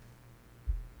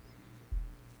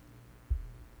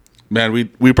 Man,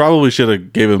 we probably should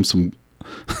have gave him some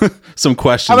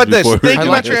questions. How about this? Before Think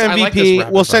about your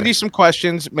MVP. We'll send you some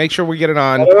questions. Make sure we get it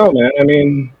on. I don't know, man. I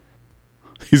mean,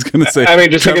 he's gonna say. I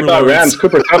mean, just think about Rams.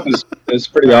 Cooper Kupp is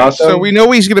pretty awesome. So we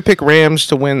know he's gonna pick Rams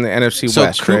to win the NFC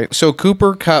West, right? So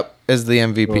Cooper Kupp is the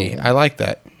MVP. I like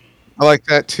that. I like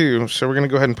that too. So we're gonna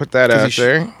go ahead and put that out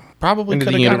there. Probably into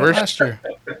the universe last year.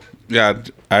 Yeah,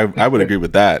 I would agree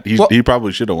with that. He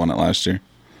probably should have won it last year.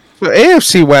 So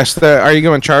AFC West, are you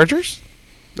going Chargers?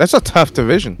 That's a tough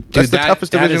division. That's the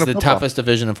toughest division of football. That is the toughest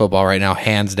division of football right now,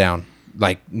 hands down.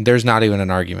 Like, there's not even an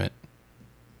argument.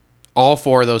 All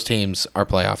 4 of those teams are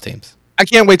playoff teams. I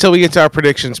can't wait till we get to our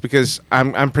predictions because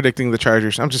I'm predicting the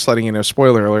Chargers. I'm just letting you know.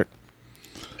 Spoiler alert.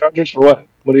 Chargers for what?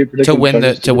 What are you predicting? To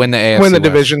win the AFC win the West.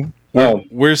 division. No.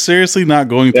 We're seriously not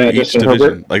going through each division.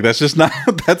 Herbert. Like that's just not.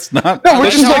 That's not. No, we're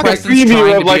just like Preston's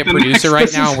trying to be a producer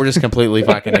right now, and we're just completely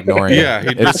fucking ignoring it. Yeah,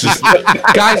 it's just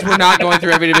guys. We're not going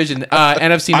through every division.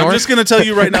 NFC North. I'm just gonna tell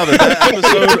you right now that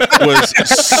episode was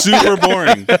super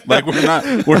boring. Like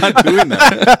we're not doing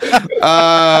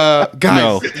that.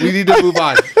 Guys, we need to move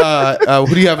on.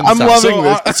 Who do you have in the I'm loving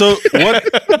this. So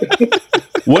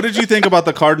what did you think about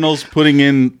the Cardinals putting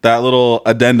in that little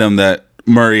addendum that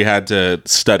Murray had to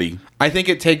study? I think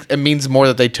it means more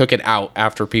that they took it out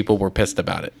after people were pissed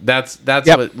about it. That's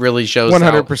what really shows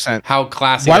 100% how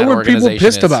classy. Why were people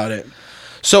pissed about it?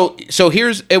 So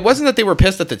it wasn't that they were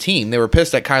pissed at the team; they were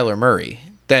pissed at Kyler Murray.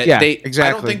 Exactly. I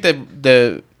don't think that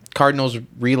the Cardinals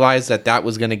realized that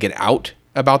was going to get out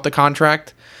about the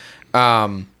contract,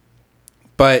 but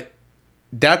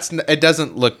it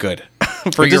doesn't look good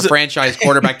for your franchise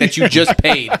quarterback that you just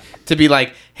paid to be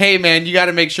like, hey man, you got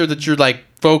to make sure that you're like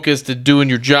focused and doing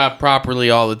your job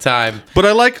properly all the time. But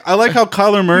I like how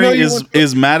Kyler Murray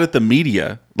is mad at the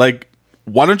media. Like,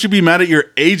 why don't you be mad at your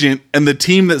agent and the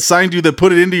team that signed you that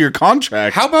put it into your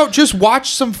contract? How about just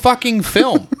watch some fucking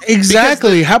film?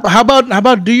 Exactly. How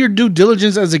about do your due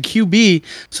diligence as a QB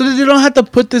so that you don't have to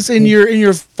put this in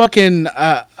your fucking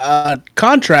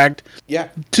contract. Yeah.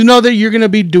 To know that you're gonna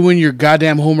be doing your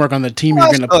goddamn homework on the team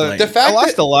you're gonna play. I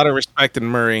lost a lot of respect in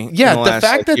Murray. Yeah. The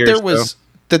fact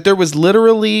that there was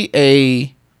literally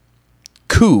a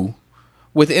coup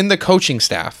within the coaching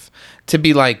staff to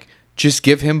be like, just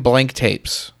give him blank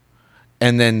tapes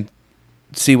and then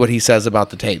see what he says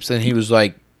about the tapes. And he was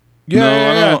like,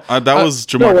 that was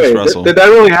Jamarcus Russell. Did that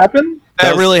really happen?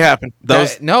 That really happened. They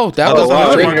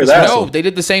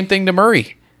did the same thing to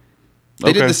Murray.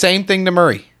 They did the same thing to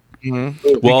Murray.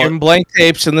 Mm-hmm. Well, they gave him blank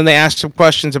tapes and then they asked him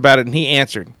questions about it and he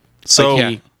answered. So,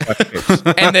 and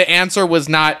the answer was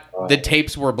not the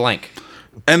tapes were blank.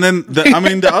 And then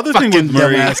the other thing with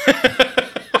Murray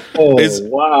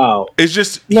wow. It's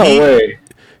just way.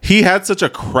 He had such a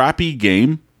crappy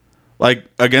game. like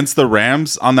against the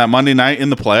Rams on that Monday night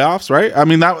in the playoffs, right? I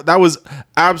mean, that was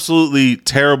absolutely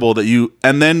terrible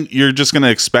and then you're just going to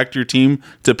expect your team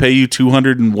to pay you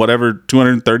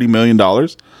 $230 million.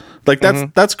 Like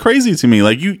that's crazy to me.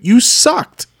 Like you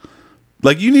sucked.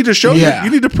 Like you need to show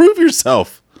you need to prove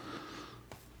yourself.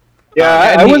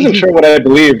 Yeah, I wasn't sure what I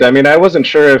believed. I mean, I wasn't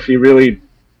sure if he really,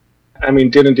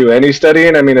 didn't do any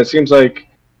studying. I mean, it seems like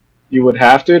you would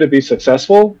have to be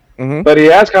successful. Mm-hmm. But he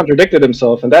has contradicted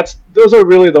himself, and those are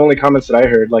really the only comments that I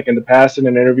heard. Like in the past, in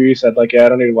an interview, he said, like, "Yeah, I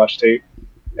don't need to watch tape,"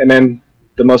 and then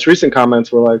the most recent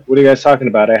comments were like, "What are you guys talking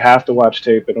about? I have to watch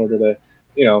tape in order to,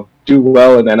 do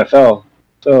well in the NFL."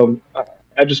 So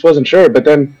I just wasn't sure. But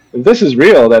then, if this is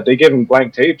real, that they gave him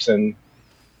blank tapes, and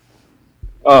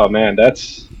oh man,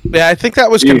 that's I think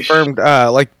that was confirmed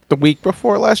like the week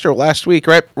before last week,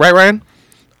 right, Ryan?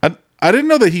 I didn't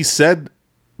know that he said.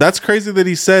 That's crazy that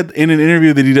he said in an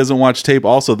interview that he doesn't watch tape.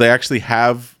 Also, they actually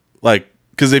have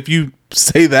because if you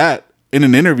say that in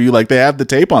an interview, like they have the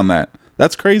tape on that.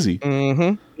 That's crazy.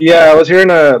 Mm-hmm. Yeah, I was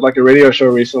hearing a radio show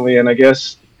recently, and I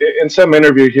guess in some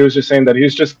interview he was just saying that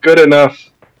he's just good enough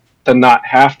to not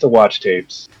have to watch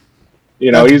tapes.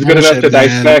 He's good enough to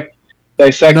dissect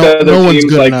other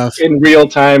teams enough. In real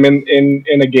time in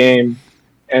a game,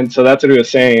 and so that's what he was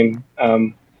saying.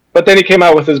 But then he came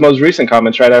out with his most recent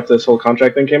comments right after this whole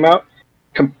contract thing came out,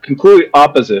 completely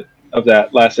opposite of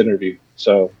that last interview.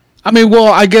 So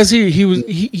I guess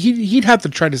he'd have to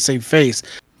try to save face,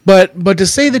 but to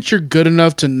say that you're good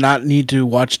enough to not need to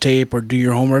watch tape or do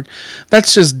your homework,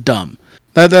 that's just dumb.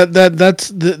 That's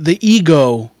the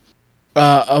ego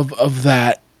of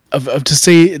that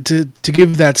to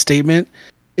give that statement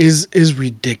is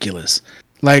ridiculous.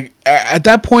 Like at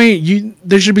that point,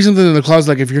 there should be something in the clause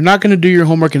like if you're not going to do your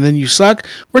homework and then you suck,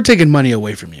 we're taking money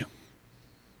away from you.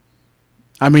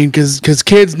 Because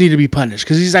kids need to be punished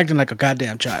because he's acting like a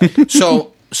goddamn child.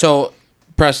 So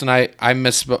Preston, I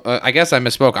misspoke. I guess I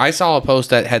misspoke. I saw a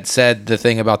post that had said the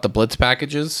thing about the blitz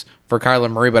packages for Kyler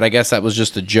Murray, but I guess that was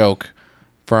just a joke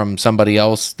from somebody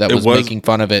else that was making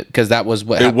fun of it because that was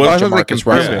what happened to Jamarcus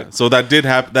Russell. Yeah. So that did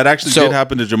happen. That actually did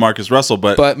happen to Jamarcus Russell.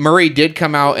 But Murray did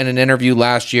come out in an interview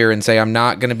last year and say, "I'm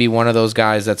not going to be one of those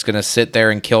guys that's going to sit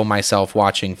there and kill myself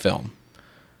watching film."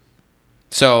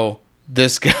 So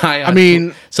this guy, on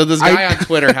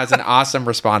Twitter has an awesome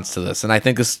response to this, and I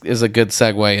think this is a good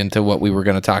segue into what we were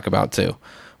going to talk about too,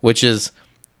 which is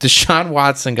Deshaun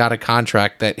Watson got a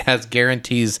contract that has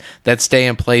guarantees that stay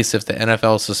in place if the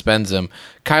NFL suspends him.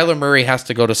 Kyler Murray has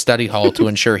to go to study hall to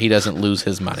ensure he doesn't lose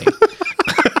his money.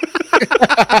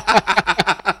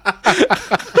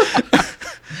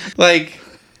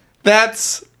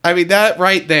 That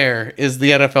right there is the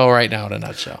NFL right now in a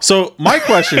nutshell. So my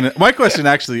question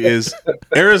actually is,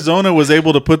 Arizona was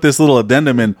able to put this little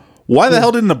addendum in. Why the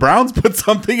hell didn't the Browns put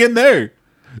something in there?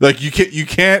 Like you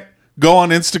can't go on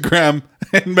Instagram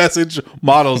and message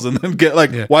models and then get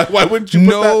why wouldn't you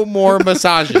put no more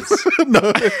massages?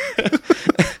 No.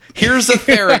 Here's a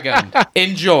Theragun.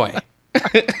 Enjoy.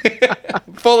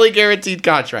 Fully guaranteed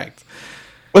contract.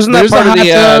 Wasn't that part of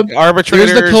the arbitrator?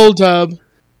 Here's the cold tub.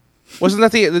 Wasn't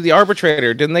that the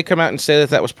arbitrator? Didn't they come out and say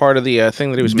that was part of the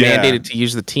thing that he was mandated to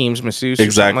use the team's masseuse?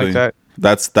 Exactly. Like that?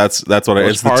 That's what it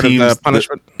is. Part of the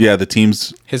punishment. The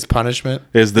team's his punishment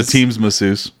is the team's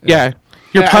masseuse. Yeah.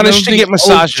 You're punished to get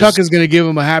massages. Chuck is going to give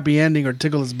him a happy ending or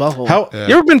tickle his butthole.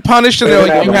 You ever been punished and they're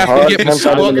like, you have to get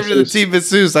massages? Welcome to the team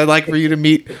masseuse. I'd like for you to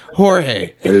meet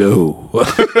Jorge. Hello.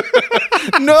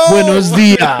 No. Buenos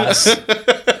dias.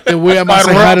 Te voy a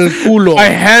masajar el culo. My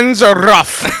hands are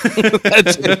rough.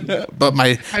 But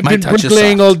I've been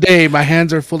bricklaying all day. My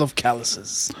hands are full of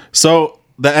calluses. So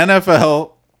the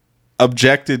NFL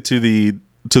objected to the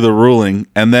ruling,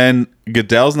 and then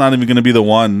Goodell's not even going to be the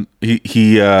one.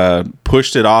 He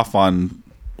pushed it off on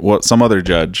some other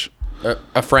judge,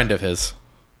 a friend of his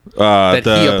that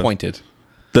he appointed,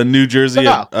 the New Jersey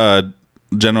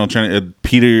general attorney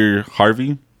Peter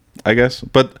Harvey, I guess.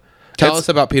 But tell us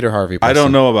about Peter Harvey. I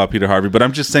don't know about Peter Harvey, but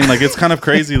I'm just saying, it's kind of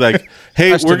crazy.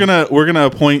 Hey, we're gonna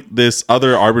appoint this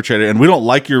other arbitrator, and we don't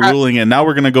like your ruling, and now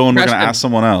we're gonna go and we're gonna ask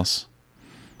someone else.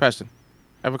 Preston,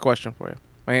 I have a question for you.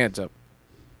 My hand's up.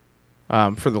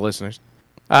 For the listeners,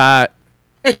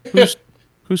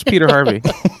 who's Peter Harvey?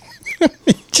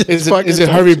 Is it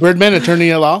Harvey Birdman,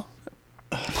 attorney at law?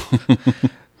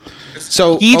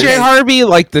 So EJ Harvey,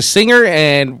 like the singer,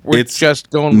 and it's just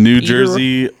going New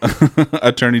Jersey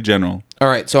Attorney General. All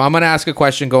right, so I'm going to ask a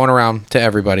question going around to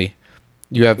everybody.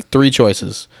 You have three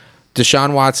choices: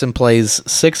 Deshaun Watson plays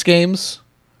 6 games,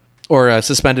 or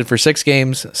suspended for 6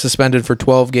 games, suspended for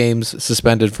 12 games,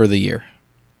 suspended for the year.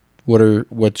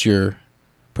 What's your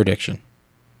prediction?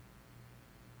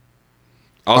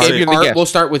 We'll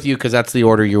start with you because that's the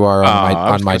order you are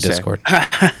on my Discord.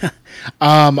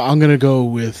 I'm gonna go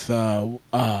with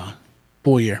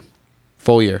full year.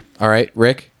 Full year. All right,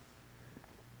 Rick.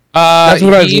 That's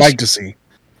what I'd like to see.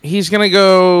 He's gonna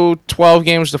go 12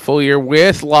 games to full year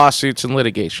with lawsuits and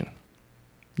litigation.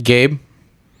 Gabe.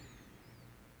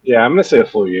 Yeah, I'm gonna say a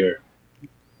full year.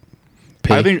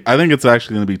 P. I think it's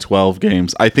actually going to be 12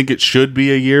 games. I think it should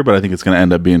be a year, but I think it's going to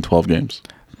end up being 12 games.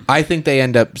 I think they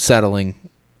end up settling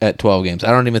at 12 games. I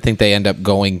don't even think they end up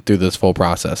going through this full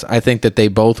process. I think that they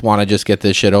both want to just get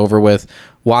this shit over with.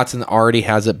 Watson already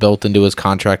has it built into his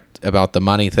contract about the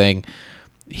money thing.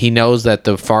 He knows that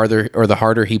the farther or the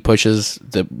harder he pushes,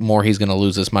 the more he's going to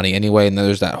lose this money anyway. And then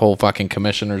there's that whole fucking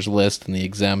commissioner's list and the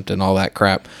exempt and all that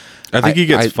crap. I think he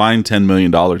gets fined $10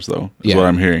 million though. Is what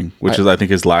I'm hearing, which is I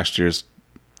think his last year's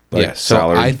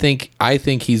salary. I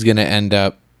think he's going to end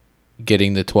up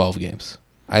getting the 12 games.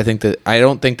 I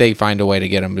don't think they find a way to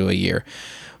get him to a year.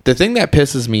 The thing that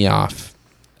pisses me off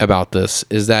about this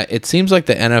is that it seems like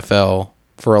the NFL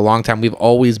for a long time we've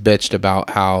always bitched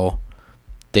about how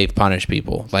they've punished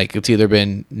people. Like it's either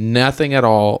been nothing at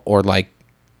all or like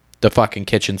the fucking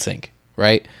kitchen sink,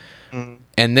 right? Mm-hmm.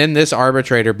 And then this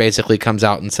arbitrator basically comes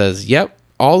out and says, "Yep,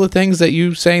 all the things that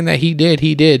you saying that he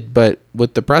did, but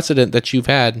with the precedent that you've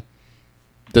had,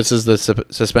 this is the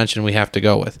suspension we have to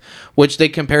go with." Which they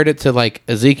compared it to like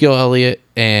Ezekiel Elliott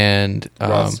and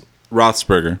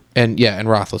Roethlisberger. And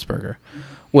Roethlisberger.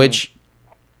 Which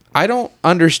I don't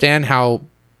understand how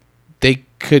they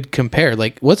could compare.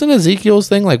 Like, wasn't Ezekiel's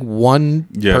thing like one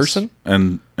person?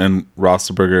 And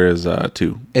Roethlisberger is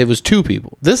 2. It was 2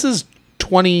 people. This is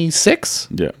 26?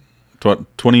 Yeah.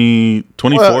 24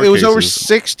 well, it was cases. over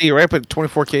 60, right? But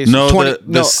 24 cases. No,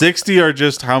 the 60 are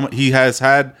just how he has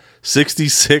had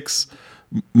 66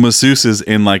 masseuses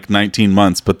in like 19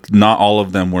 months, but not all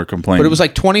of them were complaining. But it was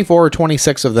like 24 or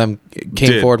 26 of them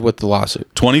came forward with the lawsuit.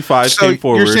 25 came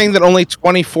forward. You're saying that only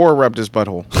 24 rubbed his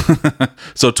butthole.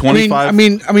 So 25. I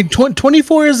mean,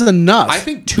 24 is enough. I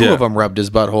think 2 of them rubbed his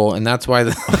butthole, and that's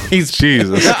why he's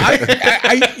Jesus.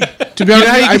 To be honest,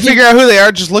 you know how you can figure out who they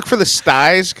are? Just look for the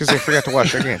styes because they forgot to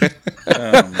wash their hands.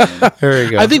 There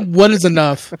you go. I think 1 is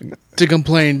enough to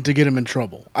complain to get him in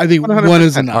trouble. I think 100%. 1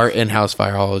 is enough. Our in-house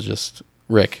virologist,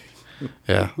 Rick.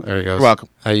 Yeah, there he goes. You're welcome.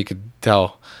 How you could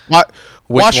tell.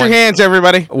 Wash your hands,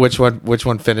 everybody. Which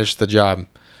one finished the job?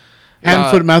 Hand,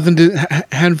 foot, mouth, and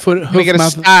hand, foot, hoof,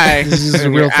 mouth. This is a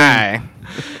real thing.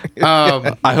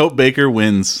 I hope Baker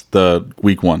wins the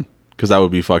week 1 because that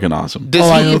would be fucking awesome.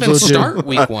 Does he even start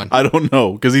week 1? I don't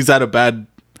know because he's had a bad.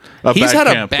 He's had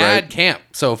camp, a bad right? camp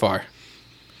so far.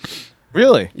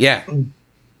 Really? Yeah.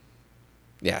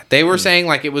 Yeah, they were saying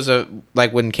like it was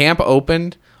when camp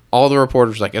opened, all the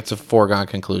reporters were like it's a foregone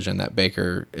conclusion that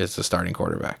Baker is the starting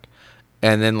quarterback.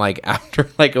 And then like after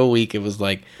like a week, it was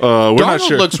like we're not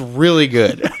sure. looks really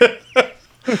good.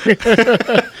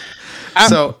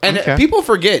 People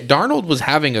forget Darnold was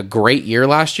having a great year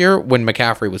last year when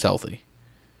McCaffrey was healthy.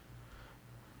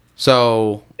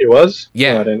 So he was,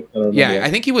 yeah, I don't I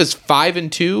think he was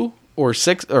 5-2 or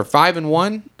 6 or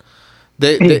 5-1.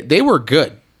 They were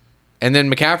good, and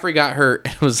then McCaffrey got hurt.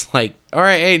 It was like, all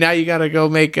right, hey, now you got to go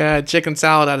make chicken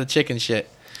salad out of chicken shit.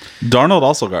 Darnold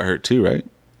also got hurt too, right?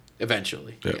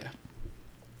 Eventually,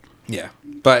 yeah.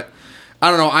 But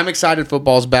I don't know. I'm excited.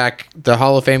 Football's back. The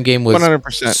Hall of Fame game was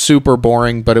 100% super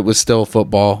boring, but it was still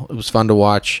football. It was fun to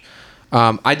watch.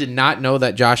 I did not know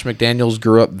that Josh McDaniels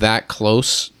grew up that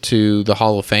close to the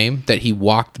Hall of Fame, that he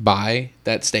walked by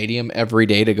that stadium every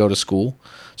day to go to school.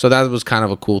 So that was kind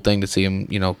of a cool thing to see him,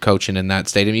 coaching in that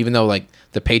stadium, even though like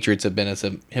the Patriots have been as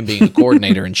him being a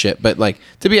coordinator and shit. But like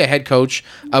to be a head coach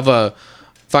of a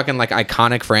fucking like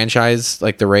iconic franchise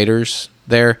like the Raiders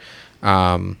there,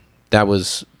 that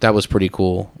was pretty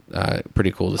cool.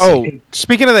 Pretty cool to see. Oh,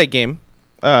 speaking of that game,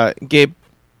 Gabe,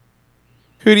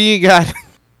 who do you got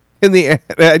in the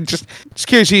just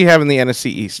curious who you have in the NFC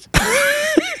East?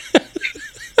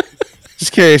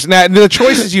 Just curious. Now, the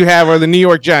choices you have are the New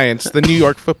York Giants, the New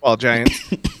York Football Giants,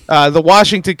 the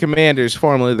Washington Commanders,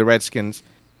 formerly the Redskins,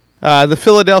 the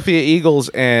Philadelphia Eagles,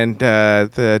 and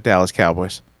the Dallas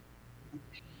Cowboys.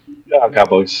 Yeah,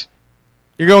 Cowboys.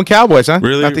 You're going Cowboys, huh?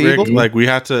 Really, not the Rick? Eagles? Like we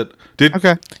had to.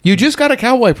 Okay. You just got a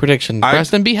Cowboy prediction,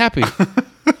 Preston. Be happy.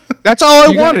 That's all I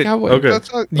You got a wanted. Cowboy. Okay. That's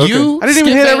all, You, I didn't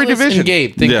even Skip hit every Bayless, division. and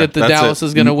Gabe think Yeah, that the that's Dallas it.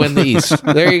 is going to win the East.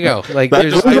 There you go. Like That-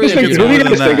 there's who three do you of you. think Who do you more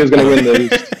guys than think that. is going to win the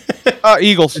East?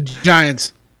 Eagles.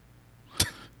 Giants.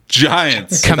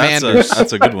 Giants. Commanders.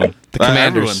 That's a good one. The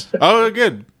Commanders. Oh,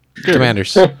 good.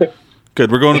 Commanders. Good.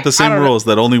 We're going with the same rules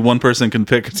that only one person can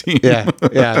pick a team. Yeah.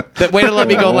 Way to let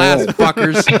me go last,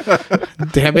 fuckers.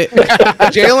 Damn it.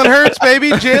 Jalen Hurts,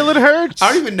 baby. Jalen Hurts. I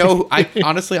don't even know.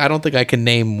 Honestly, I don't think I can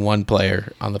name one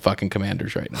player on the fucking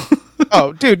Commanders right now.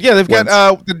 Oh, dude. Yeah, they've got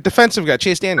the defensive guy,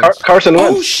 Chase Daniels. Carson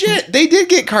Wentz. Oh, shit. They did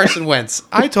get Carson Wentz.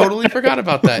 I totally forgot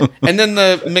about that. And then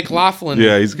the McLaughlin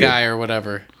he's guy good. or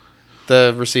whatever.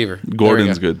 The receiver.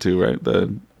 Gordon's good too, right?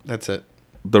 That's it.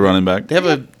 The running back. They have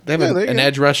an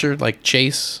edge rusher like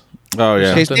Chase. Oh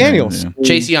yeah, Chase Daniels. Yeah.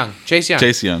 Chase Young. Chase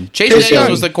Daniels Young.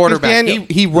 was the quarterback.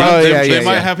 He runs. Oh, They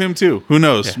might have him too. Who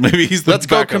knows? Maybe he's the Let's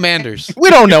go backup. Commanders. We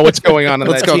don't know what's going on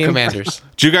Let's that go team. Commanders.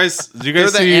 Do you guys They're the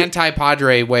see?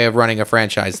 anti-Padre way of running a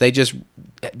franchise.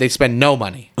 They spend no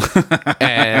money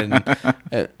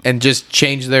and just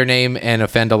change their name and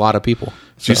offend a lot in people.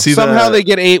 Do you see Somehow they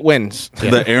get 8 wins.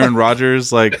 the Aaron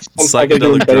Rodgers like like they're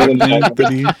doing psychedelic better drug than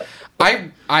company?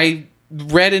 I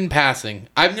read in passing.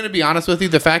 I'm going to be honest with you.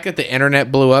 The fact that the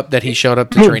internet blew up that he showed up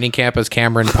to training camp as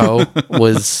Cameron Poe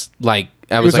was like,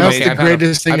 I was like, That's okay, the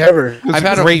greatest thing ever. I've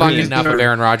had a Great fucking news. enough of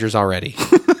Aaron Rodgers already.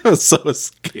 so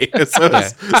is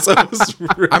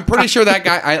I'm pretty sure that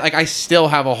guy. I still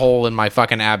have a hole in my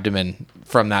fucking abdomen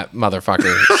from that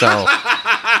motherfucker. So,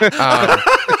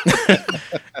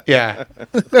 yeah.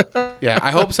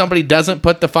 I hope somebody doesn't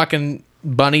put the fucking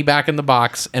bunny back in the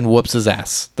box and whoops his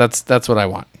ass. That's what I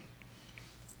want.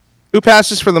 Who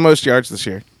passes for the most yards this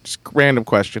year? Just random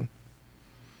question.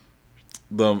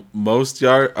 the most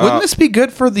yard. Wouldn't this be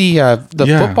good for the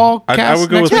football cast? I would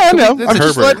go with Yeah, I know. with I'm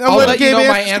just Herbert. I'll let you Gabe know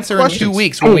my answer answer in questions. 2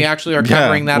 weeks when we actually are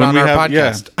covering that when on we our have-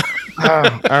 yeah.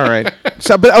 podcast. All right.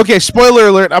 So, but okay. Spoiler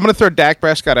alert. I'm going to throw Dak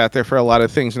Prescott out there for a lot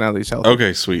of things now that he's healthy.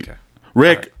 Okay, sweet.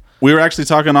 Rick, we were actually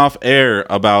talking off air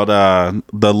about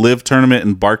the Live tournament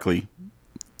in Barkley.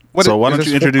 So why don't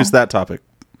you introduce that topic?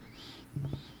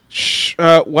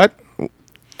 What?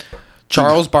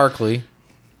 Charles Barkley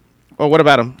Well, what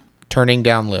about him? turning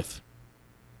down Liv.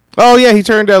 Oh yeah, he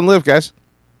turned down Liv, guys.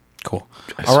 Cool.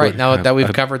 All right, now that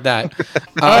we've covered that.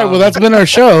 All right, well, that's been our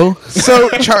show. So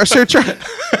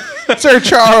Sir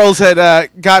Charles had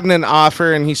gotten an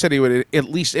offer, and he said he would at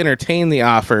least entertain the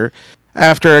offer.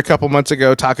 After a couple months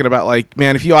ago, talking about like,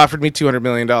 man, if you offered me $200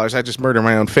 million, I'd just murder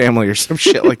my own family or some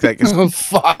shit like that. 'Cause, Oh,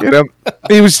 fuck. you know,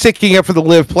 he was sticking up for the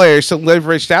Live players, so Live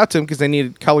reached out to him because they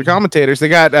needed color commentators. They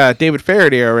got David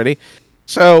Faraday already,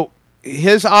 so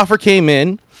his offer came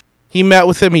in. He met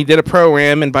with him. He did a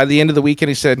program, and by the end of the weekend,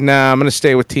 he said, "Nah, I'm going to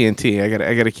stay with TNT. I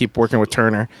got to keep working with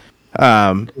Turner,"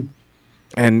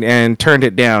 and turned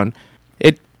it down.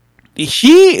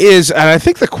 He is, and I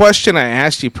think the question I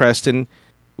asked you, Preston,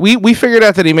 we figured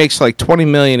out that he makes like $20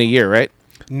 million a year, right?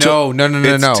 No.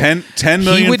 It's 10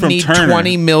 million He would from need Turner.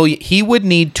 $20 million. He would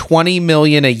need $20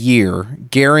 million a year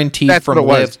guaranteed That's from what it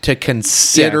was. Liv to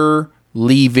consider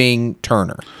leaving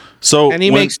Turner. So And he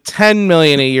makes $10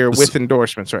 million a year with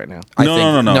endorsements right now.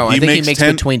 No. I think he makes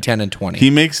 10 between 10 and 20.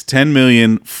 He makes $10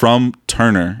 million from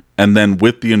Turner, and then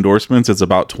with the endorsements, it's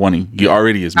about 20. He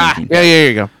already is making. Yeah, there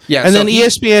you go. Yeah, and so then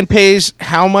ESPN pays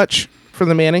how much for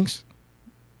the Mannings?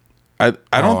 I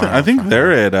don't think. I think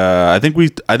they're at. I think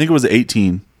it was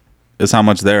 18. Is how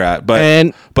much they're at.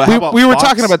 But how about we were Fox?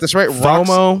 talking about this, right? Fox,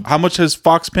 Romo. How much is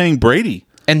Fox paying Brady?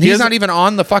 and he's not even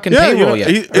on the fucking payroll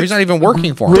yet. Or he's not even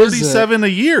working for him. 37 a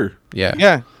year. Yeah.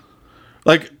 Yeah.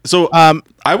 Like so.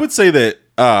 I would say that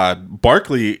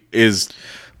Barkley is.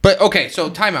 But okay,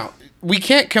 so timeout. We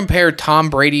can't compare Tom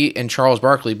Brady and Charles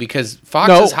Barkley because Fox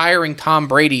No. is hiring Tom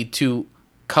Brady to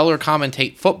color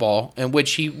commentate football, in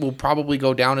which he will probably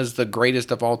go down as the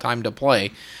greatest of all time to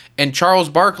play. And Charles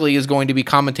Barkley is going to be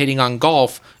commentating on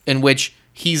golf, in which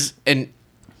he's an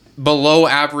below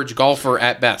average golfer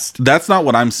at best. That's not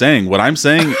what I'm saying. What I'm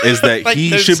saying is that Like, he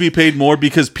there's- should be paid more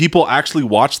because people actually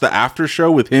watch the after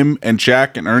show with him and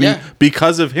Shaq and Ernie Yeah.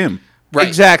 because of him. Right.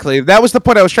 Exactly. That was the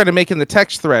point I was trying to make in the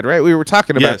text thread, right? We were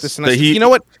talking about Yes, this, and I that said, he- you know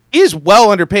what? He is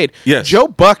well underpaid. Yes. Joe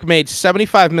Buck made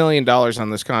 $75 million on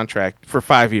this contract for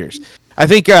 5 years. I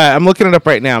think I'm looking it up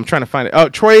right now. I'm trying to find it. Oh,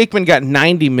 Troy Aikman got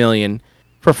 $90 million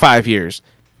for 5 years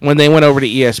when they went over to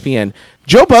ESPN.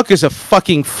 Joe Buck is a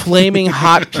fucking flaming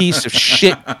hot piece of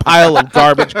shit pile of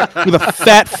garbage with a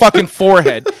fat fucking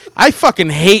forehead. I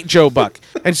fucking hate Joe Buck.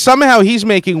 And somehow he's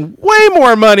making way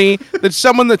more money than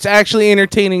someone that's actually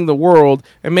entertaining the world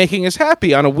and making us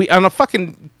happy on a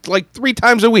fucking like 3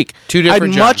 times a week. Two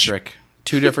different I'd jobs, Rick.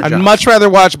 Two different I'd jobs. much rather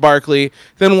watch Barkley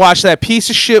than watch that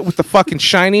piece of shit with the fucking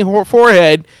shiny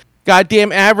forehead.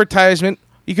 Goddamn advertisement.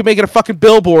 You could make it a fucking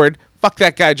billboard. Fuck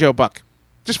that guy, Joe Buck.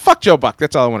 Just fuck Joe Buck.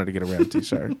 That's all I wanted to get around to.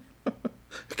 Sorry.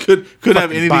 Could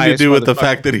have anything to biased do with the motherfucker.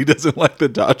 fact that he doesn't like the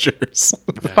Dodgers.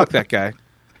 Fuck that guy.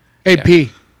 Hey, P.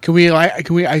 Can we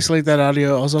isolate that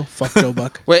audio also? Fuck Joe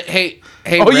Buck. Wait, hey,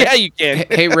 oh Rick, yeah, you can.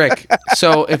 Hey Rick,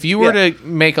 so if you were to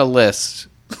make a list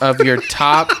of your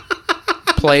top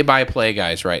play-by-play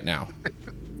guys right now,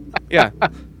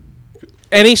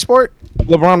 any sport,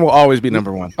 LeBron will always be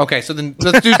number one. okay, so then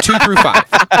let's do 2 through 5.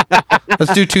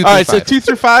 Let's do 2 through 5. All right, so 2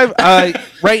 through 5.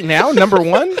 Right now, number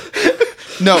one.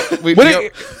 No,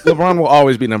 LeBron will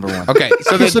always be number one. okay,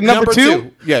 so then number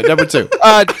two? Yeah, number 2.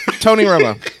 Tony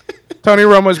Romo. Tony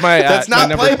Romo's my. That's my not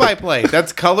number play-by-play.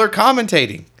 That's color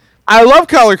commentating. I love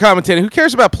color commentating. Who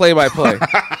cares about play-by-play?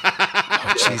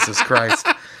 Oh, Jesus Christ!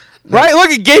 Right? Look,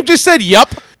 Gabe just said,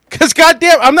 "Yup." Because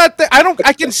goddamn, I'm not.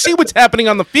 I can see what's happening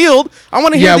on the field. I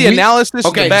want to hear the analysis.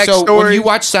 Okay, the so backstory. when you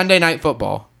watch Sunday Night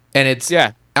Football, and it's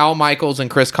Al Michaels and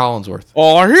Chris Collinsworth.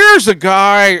 Oh, here's a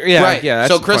guy. Yeah, right. Yeah.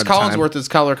 So Chris Collinsworth is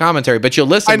color commentary, but you'll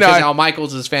listen because Al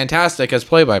Michaels is fantastic as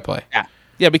play-by-play.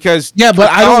 Yeah, because but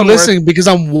I don't listen because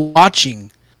I'm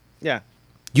watching. Yeah,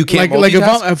 you can't like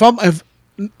if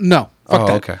no, fuck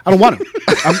that. Okay. I don't want to.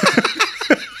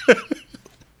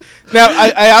 Now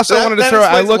I also wanted to throw.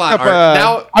 I looked up.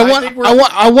 I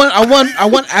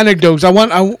want anecdotes.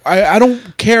 I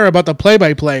don't care about the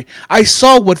play-by-play. I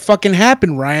saw what fucking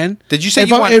happened, Ryan. Did you say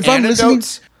you want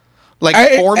anecdotes? Like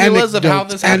formulas of how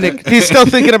this happened? He's still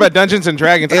thinking about Dungeons and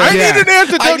Dragons. I need an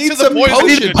antidote I need to some the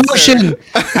poison. potion.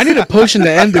 I need a potion to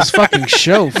end this fucking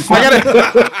show.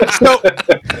 So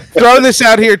throw this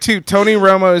out here too. Tony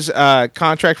Romo's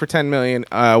contract for $10 million,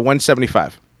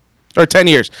 175 or 10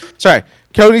 years. Sorry,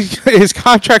 his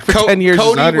contract for 10 years.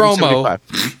 Cody is Romo.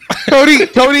 Cody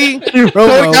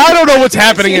Romo. I don't know what's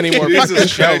happening anymore. Fuck Jesus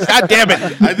this show. Christ. God damn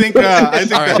it. I think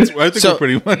we're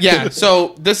pretty much. Yeah,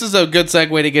 so this is a good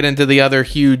segue to get into the other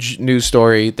huge news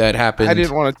story that happened. I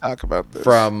didn't want to talk about this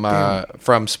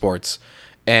from sports,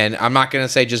 and I'm not going to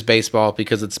say just baseball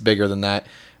because it's bigger than that.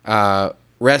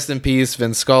 Rest in peace,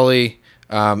 Vin Scully.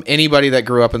 Anybody that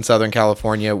grew up in Southern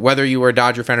California, whether you were a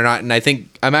Dodger fan or not, and I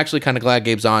think I'm actually kind of glad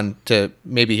Gabe's on to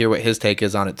maybe hear what his take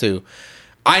is on it too.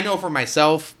 I know for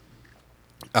myself,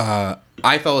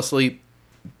 I fell asleep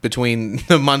between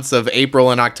the months of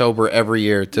April and October every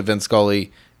year to Vin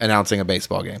Scully announcing a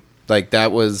baseball game. Like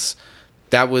that's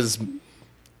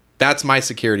my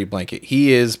security blanket.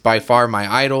 He is by far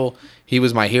my idol. He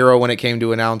was my hero when it came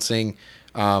to announcing.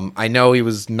 I know he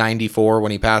was 94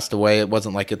 when he passed away. It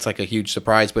wasn't like it's like a huge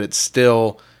surprise, but it's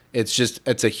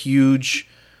a huge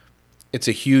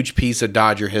piece of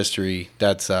Dodger history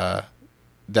that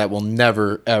will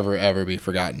never ever be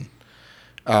forgotten.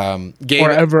 Gabe,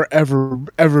 or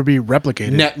ever be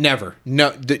replicated. Never.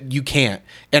 No, you can't.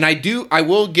 And I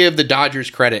will give the Dodgers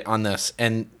credit on this.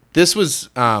 And this was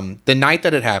the night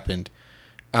that it happened.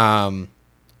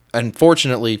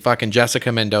 Unfortunately, fucking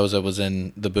Jessica Mendoza was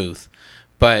in the booth.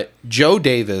 But Joe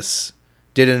Davis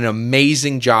did an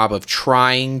amazing job of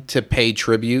trying to pay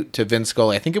tribute to Vin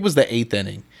Scully. I think it was the 8th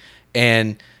inning.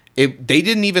 And they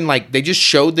didn't even they just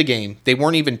showed the game. They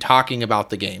weren't even talking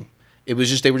about the game. It was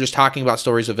just, they were just talking about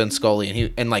stories of Vin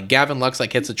Scully. And Gavin Lux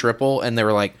hits a triple and they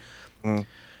were like,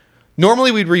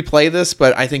 normally we'd replay this,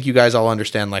 but I think you guys all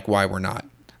understand why we're not.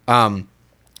 And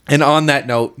on that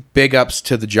note, big ups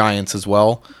to the Giants as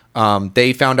well.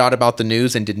 They found out about the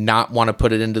news and did not want to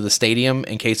put it into the stadium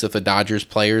in case if the Dodgers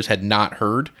players had not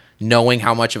heard, knowing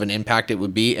how much of an impact it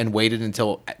would be, and waited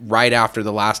until right after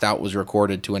the last out was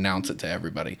recorded to announce it to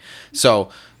everybody. So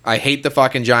I hate the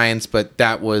fucking Giants, but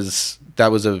that was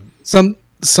a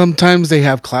sometimes they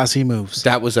have classy moves.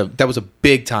 That was a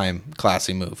big time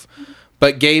classy move.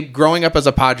 But Gabe, growing up as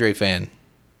a Padre fan,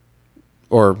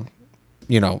 or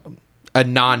a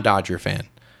non-Dodger fan,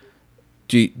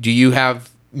 do you have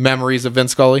memories of Vin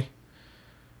Scully?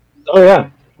 Oh yeah,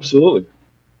 absolutely.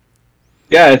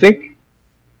 Yeah, I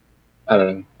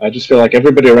don't know. I just feel like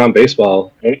everybody around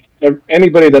baseball,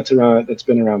 anybody that's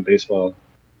been around baseball,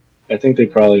 I think they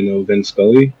probably know Vin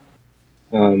Scully.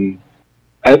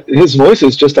 His voice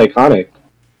is just iconic.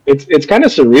 It's kind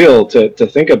of surreal to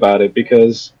think about it,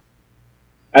 because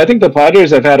I think the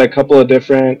Padres have had a couple of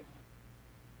different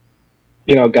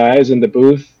guys in the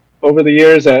booth over the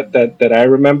years that I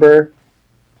remember.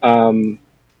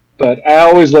 But I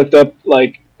always looked up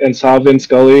and saw Vin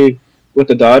Scully with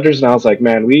the Dodgers, and I was like,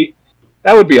 man,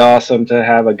 that would be awesome to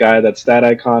have a guy that's that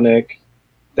iconic,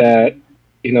 that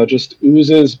just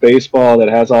oozes baseball, that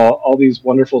has all these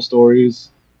wonderful stories.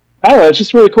 I don't know, it's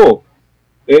just really cool.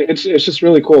 It's just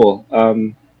really cool.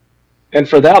 And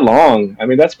for that long, I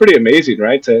mean, that's pretty amazing,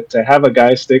 right? To have a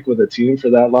guy stick with a team for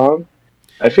that long.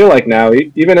 I feel like now,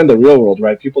 even in the real world,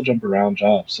 right, people jump around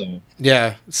jobs. So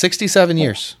yeah, 67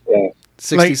 years. Yeah,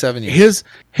 67 years.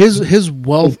 His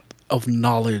wealth of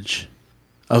knowledge,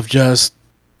 of just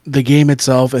the game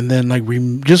itself, and then like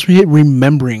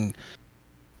remembering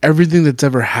everything that's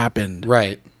ever happened,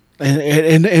 right,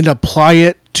 and apply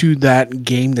it to that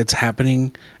game that's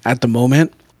happening at the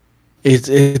moment.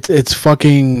 It's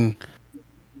fucking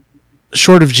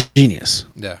short of genius.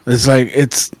 Yeah, it's like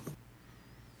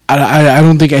I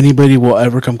don't think anybody will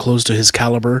ever come close to his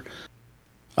caliber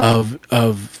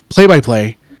of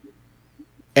play-by-play,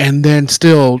 and then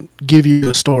still give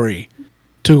you a story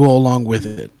to go along with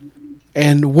it.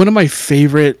 And one of my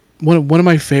favorite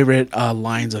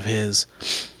lines of his,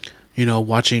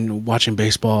 watching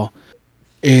baseball,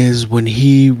 is when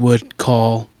he would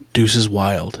call deuces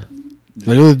wild.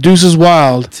 Like, oh, the deuce is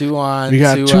wild. 2 on. We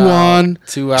got two on,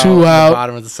 2 out. 2 out. The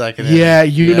bottom of the second. Yeah,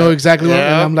 you know exactly what.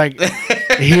 And I'm like,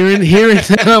 hearing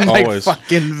that, I'm Always. like,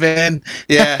 fucking Vin.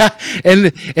 Yeah.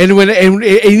 and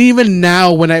even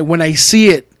now when I see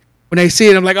it,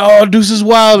 I'm like, oh, deuce is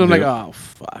wild. I'm like, oh,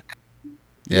 fuck.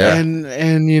 Yeah.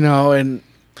 And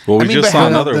well, we I mean, just but saw how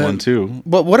another about one too.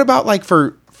 But what about like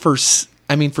for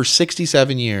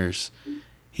 67 years,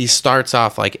 he starts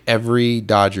off like every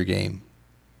Dodger game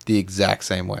the exact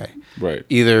same way. Right.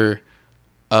 Either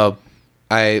what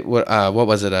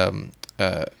was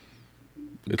it?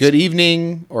 Good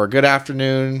evening or good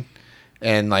afternoon,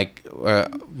 and like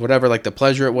whatever, like the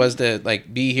pleasure it was to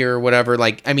like be here or whatever.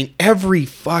 Like, I mean, every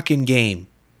fucking game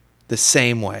the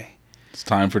same way. It's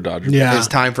time for Dodger. Yeah. It's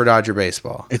time for Dodger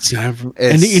baseball. It's time for,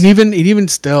 and even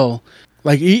still,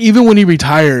 like even when he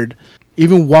retired,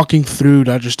 even walking through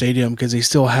Dodger Stadium, because they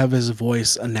still have his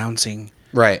voice announcing,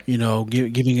 right?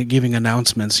 Giving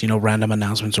announcements, random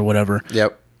announcements or whatever.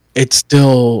 Yep. It's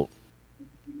still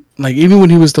like, even when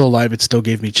he was still alive, it still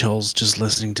gave me chills just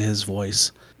listening to his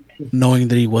voice, knowing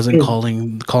that he wasn't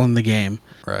calling the game.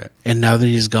 Right. And now that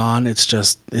he's gone, it's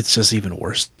just even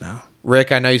worse now.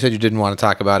 Rick, I know you said you didn't want to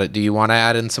talk about it. Do you want to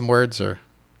add in some words or?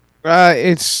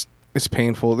 It's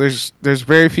painful. There's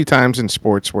very few times in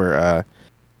sports where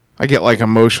I get like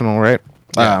emotional, right?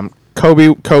 Yeah.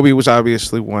 Kobe was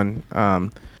obviously one.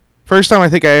 First time I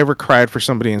think I ever cried for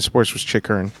somebody in sports was Chick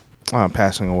Hearn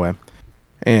passing away,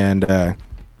 and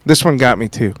this one got me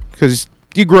too, because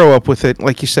you grow up with it.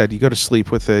 Like you said, you go to sleep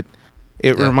with it.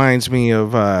 It reminds me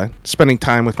of spending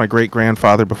time with my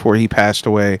great-grandfather before he passed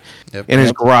away in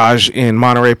his garage in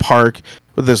Monterey Park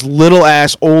with this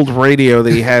little-ass old radio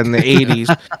that he had in the 80s,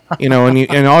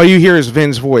 and all you hear is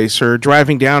Vin's voice, or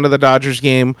driving down to the Dodgers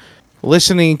game,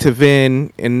 listening to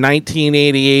Vin in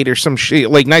 1988 or some shit.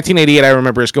 Like 1988, I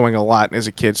remember us going a lot as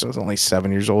a kid, so I was only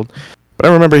 7 years old. But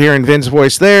I remember hearing Vin's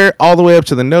voice there, all the way up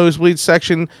to the nosebleed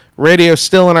section, radio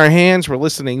still in our hands, we're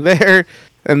listening there.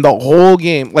 And the whole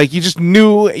game, like, you just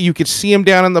knew you could see him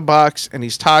down in the box, and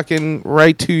he's talking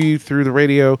right to you through the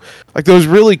radio. Like, those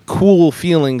really cool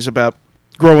feelings about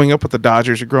growing up with the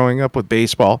Dodgers or growing up with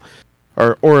baseball,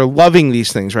 or loving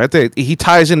these things, right? He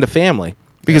ties into family,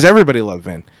 because everybody loved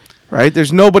Vin, right?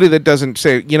 There's nobody that doesn't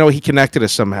say, he connected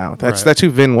us somehow. That's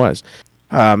who Vin was.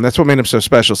 That's what made him so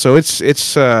special. So it's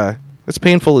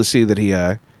painful to see that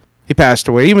he passed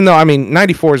away. Even though,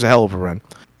 94 is a hell of a run.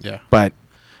 Yeah, But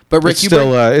Rick,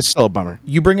 it's still a bummer.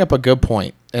 You bring up a good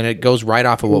point, and it goes right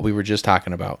off of what we were just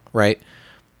talking about, right?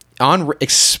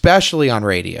 Especially on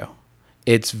radio,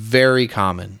 it's very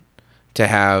common to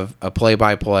have a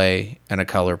play-by-play and a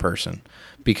color person,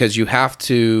 because you have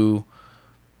to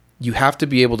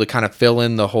be able to kind of fill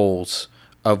in the holes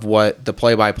of what the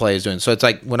play-by-play is doing. So it's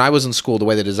like when I was in school, the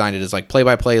way they designed it is like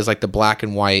play-by-play is like the black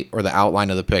and white or the outline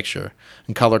of the picture,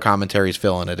 and color commentary is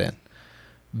filling it in.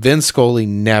 Vin Scully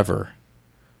never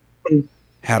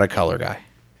had a color guy.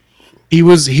 He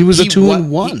was a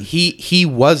 2-in-1. He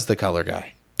was the color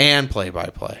guy and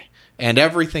play-by-play and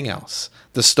everything else.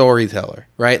 The storyteller,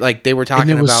 right? Like they were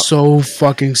talking about. And it was so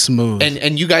fucking smooth.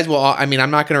 And you guys will all, I'm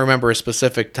not going to remember a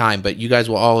specific time, but you guys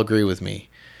will all agree with me.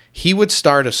 He would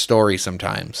start a story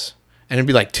sometimes, and it'd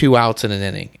be like 2 outs in an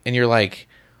inning. And you're like,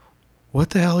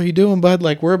 what the hell are you doing, bud?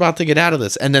 Like, we're about to get out of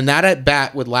this. And then that at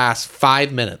bat would last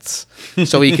 5 minutes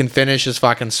so he can finish his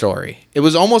fucking story. It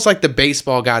was almost like the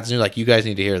baseball gods knew, like, you guys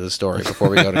need to hear this story before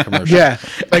we go to commercial. Yeah.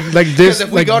 Like this. If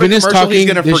we like go to Vin commercial, he's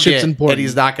going to this shit's forget important. that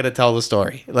he's not going to tell the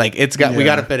story. Like, we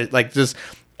got to fit it. Like, just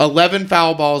 11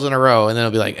 foul balls in a row. And then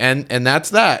it'll be like, and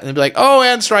that's that. And it'll be like, oh,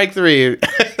 and strike 3.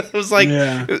 It was like,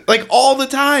 like all the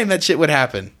time that shit would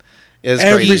happen.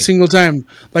 Every crazy. Single time.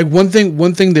 Like one thing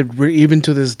that even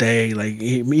to this day, like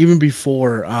even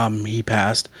before he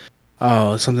passed,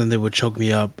 something that would choke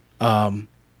me up rewatching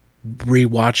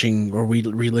or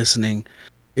re-listening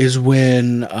is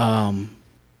when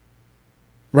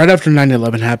right after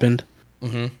 9/11 happened,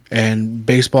 and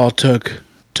baseball took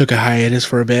a hiatus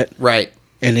for a bit, right?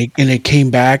 And it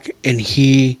came back, and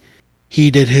he he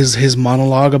did his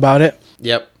monologue about it.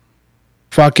 Yep.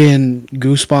 Fucking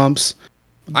goosebumps.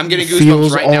 I'm getting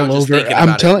goosebumps right now just thinking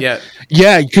about it.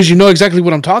 Yeah, because you know exactly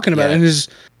what I'm talking about, and it's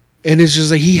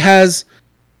just like he has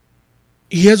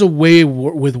a way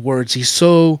with words. He's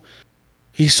so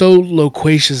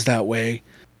loquacious that way,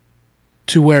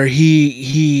 to where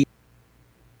he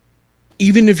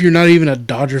even if you're not even a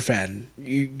Dodger fan,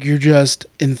 you're just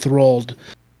enthralled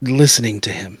listening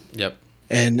to him. Yep.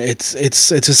 And it's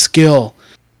a skill.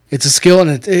 It's a skill,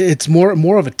 and it's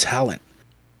more of a talent.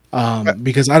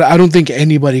 Because I don't think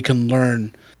anybody can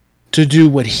learn to do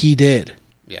what he did.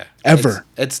 Yeah. Ever.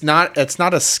 It's not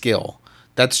a skill.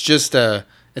 That's just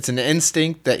it's an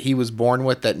instinct that he was born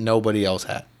with that nobody else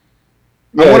had.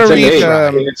 Yeah, I want to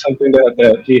read it's something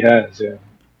that he has. Yeah.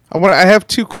 I have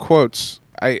two quotes.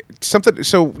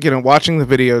 So watching the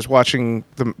videos, watching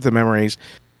the memories,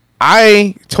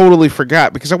 I totally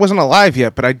forgot because I wasn't alive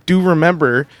yet, but I do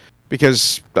remember.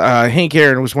 Because Hank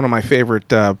Aaron was one of my favorite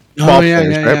ball players.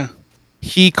 Right? Yeah.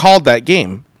 He called that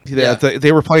game.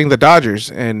 They were playing the Dodgers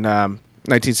in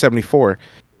 1974.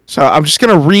 So I'm just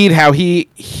going to read how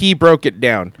he broke it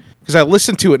down. Because I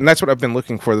listened to it, and that's what I've been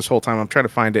looking for this whole time. I'm trying to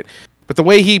find it. But the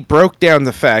way he broke down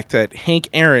the fact that Hank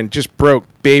Aaron just broke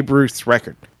Babe Ruth's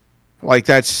record. Like,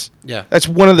 that's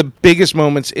one of the biggest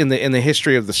moments in the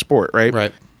history of the sport, right?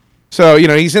 Right. So,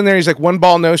 he's in there. He's like 1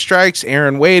 ball, no strikes.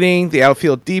 Aaron waiting. The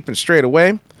outfield deep and straight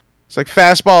away. It's like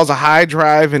fastball is a high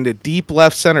drive into deep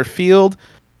left center field.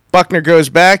 Buckner goes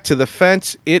back to the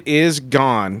fence. It is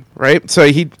gone. Right. So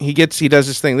he does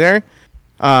his thing there.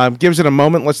 Gives it a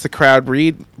moment. Lets the crowd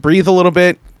breathe a little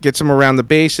bit. Gets him around the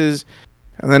bases.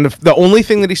 And then the only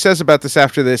thing that he says about this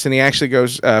after this, and he actually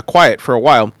goes quiet for a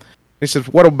while. He says,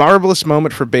 "What a marvelous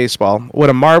moment for baseball. What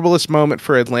a marvelous moment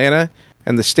for Atlanta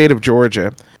and the state of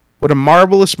Georgia. What a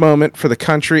marvelous moment for the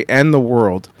country and the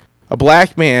world. A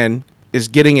black man is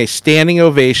getting a standing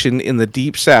ovation in the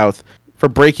Deep South for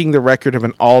breaking the record of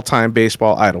an all-time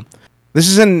baseball idol." This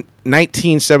is in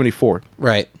 1974.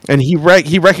 Right. And he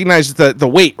recognized the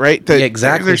weight, right?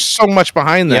 Exactly. There's so much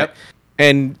behind that. Yep.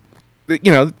 And,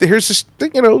 here's this,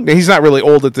 he's not really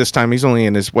old at this time. He's only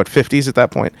in his, 50s at that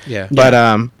point. Yeah.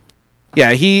 But,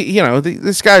 yeah,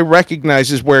 this guy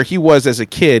recognizes where he was as a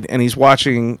kid, and he's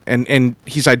watching, and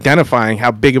he's identifying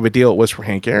how big of a deal it was for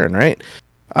Hank Aaron, right?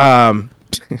 And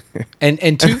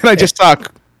I just saw.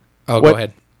 Go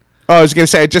ahead. Oh, I was going to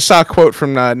say I just saw a quote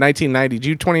from 1990,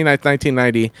 June 29th,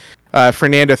 1990.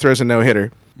 Fernando throws a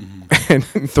no-hitter. Mm-hmm. And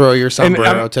throw your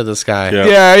sombrero to the sky.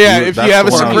 Yeah. If you have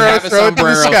a sombrero, throw it to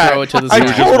the sky. I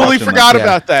totally forgot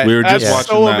about that. We were just watching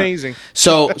so that. Amazing.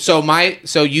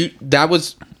 That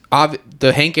was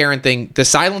the Hank Aaron thing. The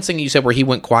silencing you said where he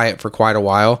went quiet for quite a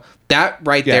while. That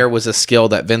there was a skill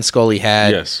that Vin Scully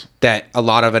had. Yes. That a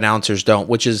lot of announcers don't,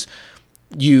 which is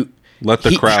let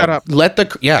the crowd shut up. Let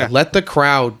the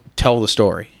crowd tell the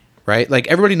story, right? Like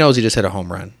everybody knows he just hit a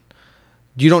home run.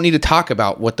 You don't need to talk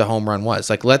about what the home run was.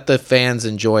 Like let the fans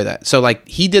enjoy that. So like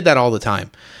he did that all the time.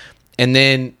 And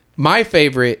then my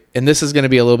favorite, and this is going to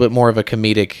be a little bit more of a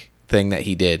comedic thing that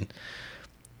he did.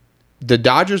 The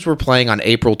Dodgers were playing on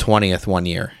April 20th one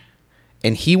year,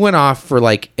 and he went off for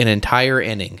like an entire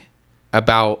inning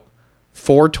about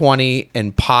 420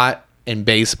 and pot and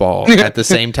baseball at the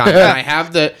same time. And I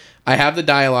have the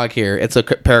dialogue here. It's a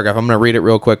paragraph. I'm going to read it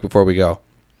real quick before we go.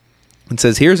 It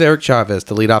says, "Here's Eric Chavez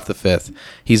to lead off the fifth.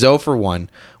 He's 0 for 1,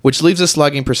 which leaves a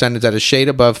slugging percentage at a shade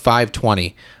above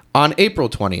 520. On April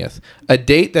 20th, a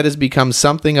date that has become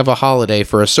something of a holiday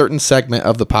for a certain segment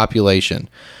of the population.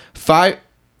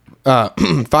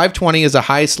 520 is a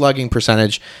high slugging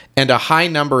percentage, and a high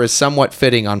number is somewhat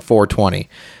fitting on 420.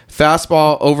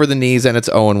 Fastball over the knees, and it's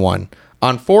 0-1.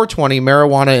 On 420,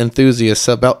 marijuana enthusiasts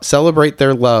celebrate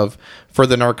their love for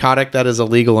the narcotic that is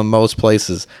illegal in most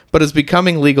places, but is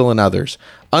becoming legal in others.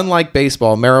 Unlike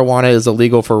baseball, marijuana is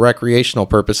illegal for recreational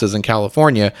purposes in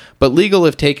California, but legal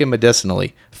if taken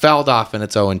medicinally. Fouled off, and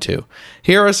it's 0-2.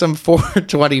 Here are some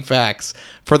 420 facts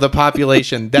for the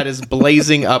population that is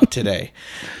blazing up today.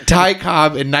 Ty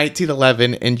Cobb in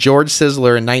 1911 and George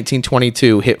Sisler in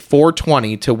 1922 hit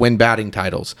 420 to win batting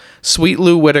titles. Sweet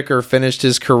Lou Whitaker finished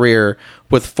his career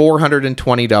with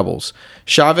 420 doubles.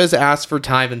 Chavez asks for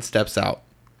time and steps out.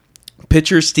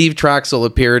 Pitcher Steve Traxel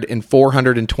appeared in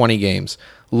 420 games.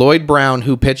 Lloyd Brown,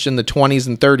 who pitched in the 20s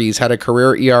and 30s, had a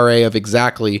career ERA of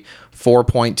exactly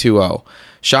 4.20.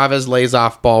 Chavez lays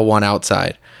off ball 1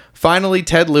 outside. Finally,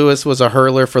 Ted Lewis was a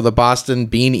hurler for the Boston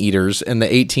Bean Eaters in the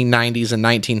 1890s and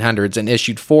 1900s and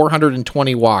issued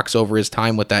 420 walks over his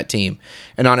time with that team.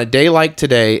 And on a day like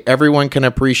today, everyone can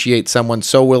appreciate someone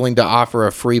so willing to offer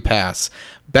a free pass.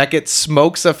 Beckett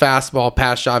smokes a fastball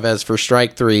past Chavez for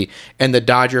strike 3, and the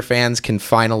Dodger fans can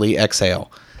finally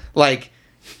exhale. Like,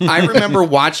 I remember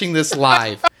watching this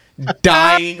live,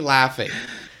 dying laughing.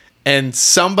 And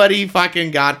somebody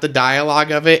fucking got the dialogue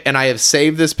of it, and I have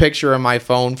saved this picture on my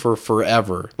phone for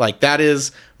forever. Like, that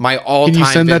is my all-time. Can you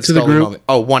send that to the group? Moment.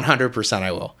 Oh, 100%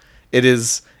 I will. It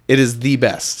is the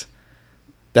best.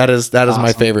 That is awesome.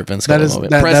 My favorite Vince Scully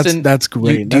moment. Preston, that's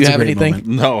great. Do you have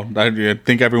anything? Moment. No, I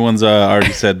think everyone's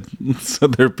already said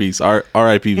their piece.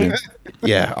 R.I.P. Vin.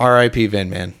 Yeah, R.I.P. Vin,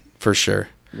 man, for sure.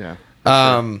 Yeah.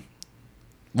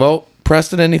 Well,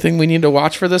 Preston, anything we need to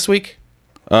watch for this week?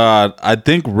 I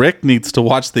think Rick needs to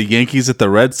watch the Yankees at the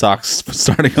Red Sox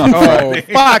starting on Friday.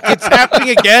 Oh, fuck. It's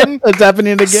happening again? It's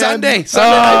happening again. Sunday night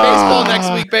baseball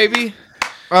next week, baby.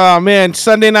 Oh, man.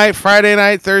 Sunday night, Friday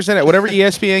night, Thursday night, whatever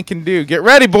ESPN can do. Get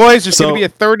ready, boys. There's going to be a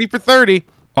 30 for 30.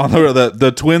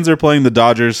 The Twins are playing the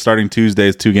Dodgers starting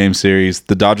Tuesday's 2-game series.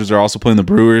 The Dodgers are also playing the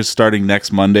Brewers starting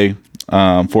next Monday,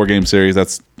 4-game series.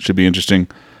 That should be interesting.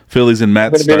 Phillies and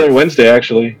Mets. I'm going to be there Wednesday,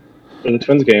 actually, for the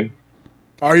Twins game.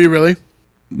 Are you really?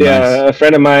 Yeah, Nice. a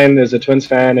friend of mine is a Twins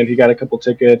fan, and he got a couple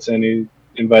tickets, and he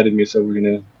invited me, so we're going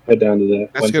to head down to the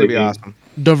That's going to be awesome.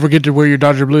 Don't forget to wear your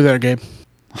Dodger blue there, Gabe.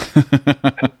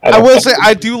 I will say,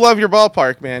 I do love your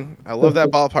ballpark, man. I love that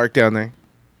ballpark down there.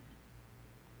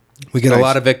 We get a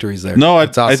lot of victories there. No,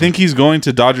 That's awesome. I think he's going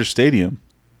to Dodger Stadium.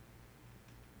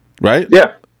 Right?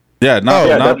 Yeah. Yeah, not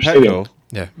Dodger Stadium. Petco.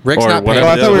 Yeah, Rick's Or not paying. whatever.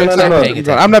 I thought we were- Rick's no, not no, paying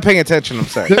attention. I'm not paying attention. I'm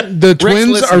sorry. The Twins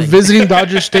are listening. visiting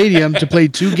Dodger Stadium to play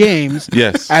 2 games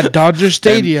Yes. at Dodger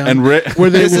Stadium, And Rick, where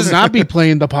they This will is- not be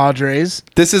playing the Padres.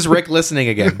 This is Rick listening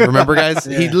again. Remember, guys?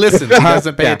 He listens. He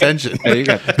doesn't pay attention. There you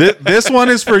go. this one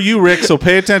is for you, Rick, so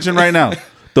pay attention right now.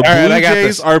 The right, Blue I got Jays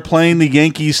this. are playing the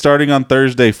Yankees starting on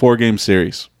Thursday, 4-game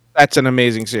series. That's an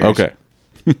amazing series. Okay.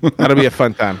 That'll be a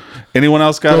fun time. Anyone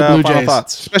else got Go Blue final Jays.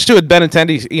 thoughts? Especially with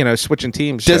Benintendi, switching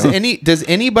teams. Does so.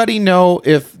 anybody know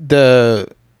if the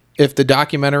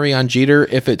documentary on Jeter,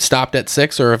 if it stopped at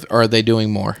 6 or are they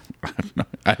doing more?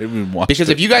 I didn't even watch Because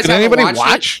it. if you guys Did haven't anybody watched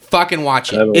watch? it, fucking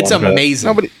watch I it. haven't It's watched it. amazing.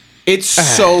 Nobody- It's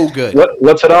so good.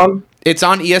 What's it on? It's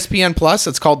on ESPN Plus.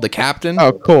 It's called The Captain.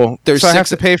 Oh, cool. There's so I have 6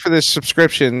 to pay for this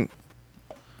subscription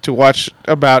to watch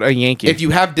about a Yankee. If you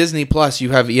have Disney Plus,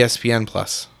 you have ESPN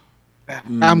Plus.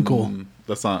 I'm cool.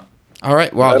 That's not. All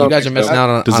right. I Well, you don't guys are think missing so. out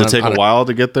on. Does on it take a while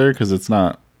to get there? Because it's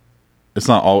not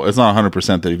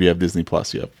 100% that if you have Disney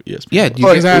Plus, you have ESPN. Yeah. Plus. You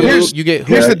Well, get here's- Hulu, you get.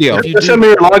 here's Hulu. the deal. If you Just do- send me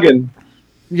your login.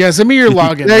 Yeah, send me your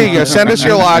login. there you go. Send us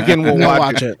your login. We'll We'll watch,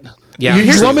 watch it. it. Yeah. You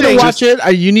Here's want the me to thing. watch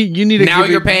it? You need to. Now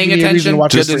give you're it- paying give me a reason attention. to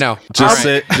watch Good it. to know.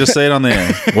 Just say it on the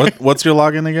air. What's your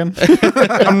login again?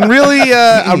 I'm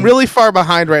really far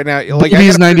behind right now. Like, I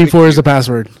Boobies gotta- 94 is the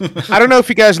password. I don't know if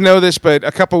you guys know this, but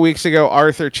a couple weeks ago,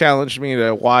 Arthur challenged me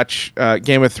to watch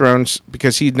Game of Thrones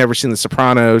because he'd never seen The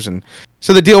Sopranos, and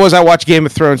so the deal was I watched Game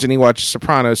of Thrones and he watched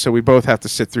Sopranos, so we both have to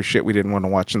sit through shit we didn't want to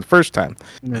watch in the first time.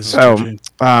 So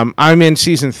I'm in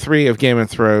season 3 of Game of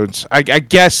Thrones. I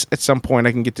guess at some point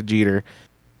I can get to Jeter,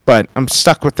 but I'm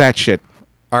stuck with that shit.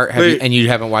 Art, and you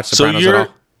haven't watched So Sopranos at all?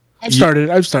 I've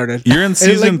started. You're in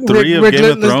season like, 3 of Rick, Game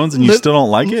of let's- Thrones and you still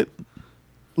don't like it?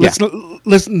 Let's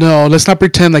not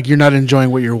pretend like you're not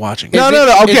enjoying what you're watching. Is No.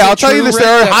 it- Okay, is it I'll tell you true, this. Rick,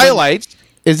 There are that when- highlights.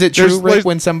 Is it true, There's- Rick,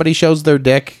 when somebody shows their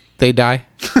dick, they die?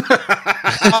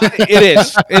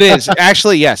 It is.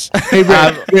 Actually, yes. Hey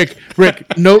Rick,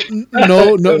 no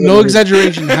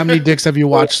exaggeration. How many dicks have you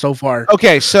watched so far?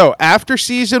 Okay, so after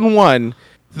season 1,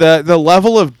 the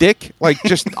level of dick, like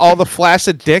just all the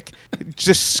flaccid dick, it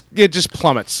just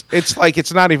plummets. It's like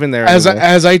it's not even there As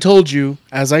anymore. I told you.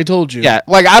 Yeah,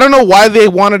 like I don't know why they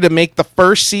wanted to make the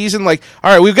first season like,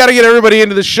 all right, we've got to get everybody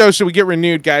into the show so we get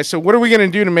renewed, guys. So what are we going to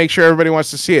do to make sure everybody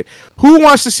wants to see it? Who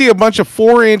wants to see a bunch of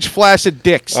 4-inch flaccid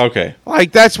dicks? Okay.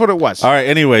 Like that's what it was. All right.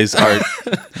 Anyways, Art.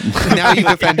 Now you've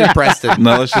offended Preston.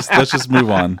 No, let's just move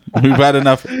on. We've had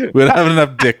enough. We have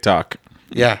enough dick talk.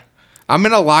 Yeah. I'm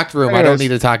in a locked room. I don't Anyways. need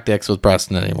to talk dicks with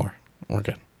Preston anymore. We're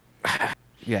good.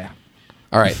 Yeah.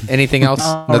 All right. Anything else?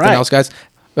 Nothing right. else, guys?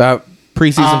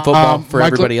 Preseason football for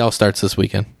Michael- everybody else starts this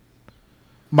weekend.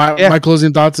 My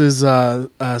closing thoughts is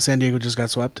San Diego just got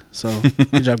swept. So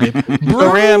good job, Gabe.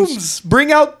 The Rams.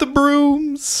 Bring out the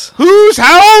brooms. Whose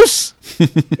house?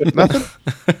 Nothing.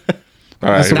 All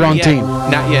right. That's the wrong Not yet. team.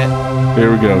 Not yet. Here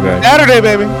we go, guys. Saturday,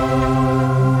 baby.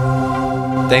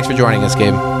 Thanks for joining us,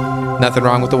 Gabe. Nothing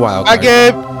wrong with the wild Bye, card.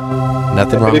 Gabe.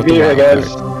 Nothing wrong Good with to be the here, wild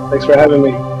guys. card. Thanks for having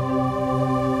me.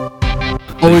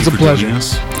 Always a Thank you for joining pleasure.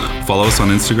 us. Follow us on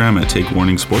Instagram at Take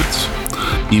Warning Sports.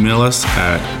 Email us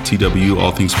at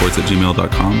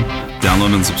twallthingsports@gmail.com.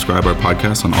 Download and subscribe our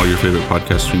podcast on all your favorite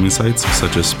podcast streaming sites,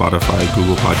 such as Spotify,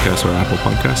 Google Podcasts, or Apple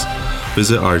Podcasts.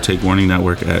 Visit our Take Warning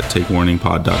network at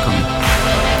takewarningpod.com.